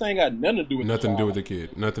parents. This ain't got nothing to do with the Nothing to do with child. the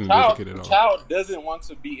kid. Nothing to do with the kid at The all. child doesn't want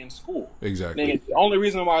to be in school. Exactly. Nigga, the only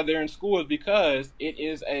reason why they're in school is because it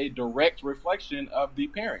is a direct reflection of the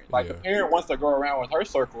parent. Like the parent wants to go around with her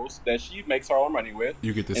circles that she makes her own money with,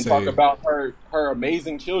 You get to and say talk about her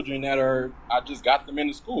amazing children that are, I just got them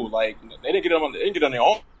into school. Like they didn't get on their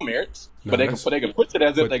own merits, No, but they can push it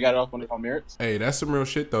as if they got it off on their own merits. Hey, that's some real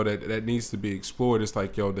shit though that needs to be explored. It's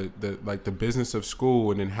like, yo, the like the business of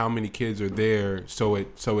school, and then how many kids are there, so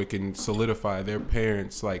it can solidify their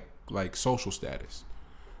parents like social status.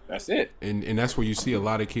 That's it. And that's where you see a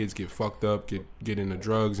lot of kids get fucked up, get into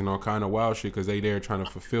drugs and all kind of wild shit because they there trying to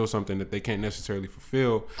fulfill something that they can't necessarily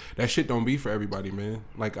fulfill. That shit don't be for everybody, man.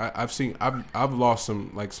 Like I've lost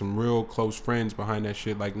some real close friends behind that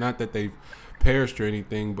shit. Like not that they've perished or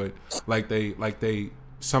anything, but like they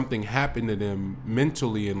something happened to them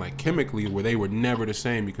mentally and like chemically where they were never the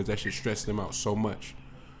same because that shit stressed them out so much.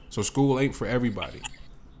 So school ain't for everybody.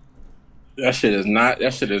 That shit is not.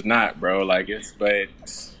 That shit is not, bro. Like but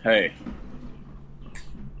hey,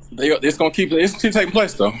 it's gonna keep taking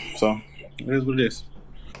place though. So it is what it is.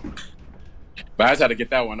 But I just had to get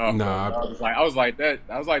that one off. Nah, I was like those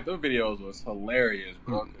videos was hilarious,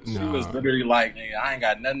 bro. She was literally like, nigga, I ain't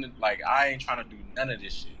got nothing. Like I ain't trying to do none of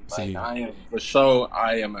this shit. Like I am for sure.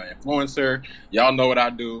 I am an influencer. Y'all know what I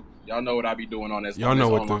do. Y'all know what I be doing on this. Y'all know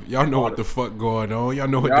what the fuck going on. Y'all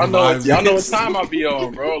know what y'all know what time I be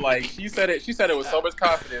on, bro. Like she said it with so much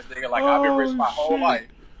confidence, nigga. Like I've been rich my whole life.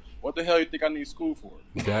 What the hell you think I need school for?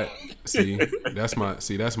 That's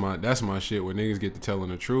my shit. When niggas get to telling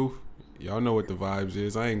the truth, y'all know what the vibes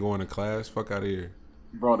is. I ain't going to class. Fuck out of here.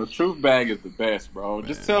 Bro, the truth bag is the best, bro. Man.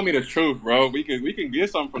 Just tell me the truth, bro. We can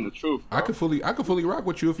get something from the truth. Bro. I could fully rock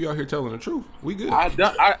with you if you out here telling the truth. We good.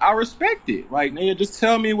 I respect it. Like, nigga, just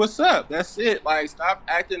tell me what's up. That's it. Like, stop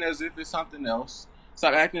acting as if it's something else.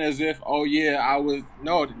 Stop acting as if, oh yeah, I was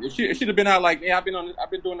no. It should have been out like, yeah, I've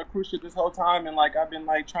been doing the cruise ship this whole time, and like I've been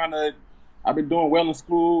doing well in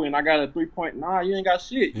school, and I got a 3.9. Nah, you ain't got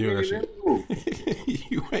shit. You ain't got shit.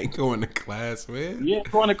 You ain't going to class, man. You ain't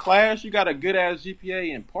going to class. You got a good ass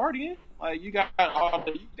GPA and partying. Like you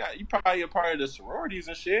probably a part of the sororities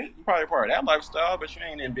and shit. You probably a part of that lifestyle, but you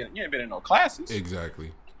ain't been in no classes.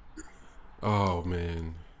 Exactly. Oh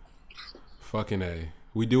man, fucking A.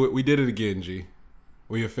 We did it again, G.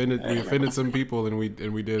 We offended some people, and we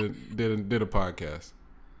did a podcast.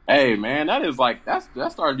 Hey man, that's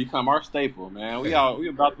starting to become our staple, man. We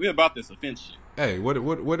about this offense shit. Hey, what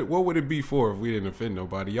would it be for if we didn't offend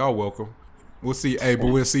nobody? Y'all welcome. We'll see. Hey, but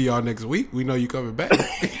we'll see y'all next week. We know you coming back.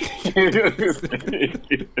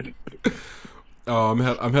 Oh,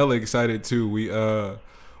 I'm hella excited too.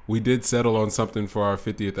 We did settle on something for our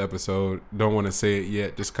 50th episode. Don't want to say it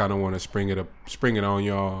yet. Just kind of want to spring it on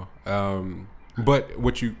y'all. But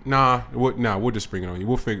we'll just spring it on you.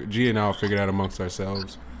 We'll figure. G and I'll figure it out amongst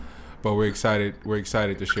ourselves. But we're excited. We're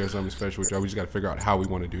excited to share something special with y'all. We just got to figure out how we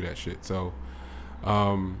want to do that shit. So,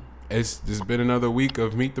 it's been another week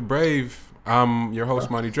of Meet the Brave. I'm your host,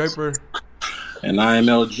 Monty Draper, and I am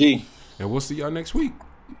LG. And we'll see y'all next week.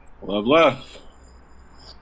 Love.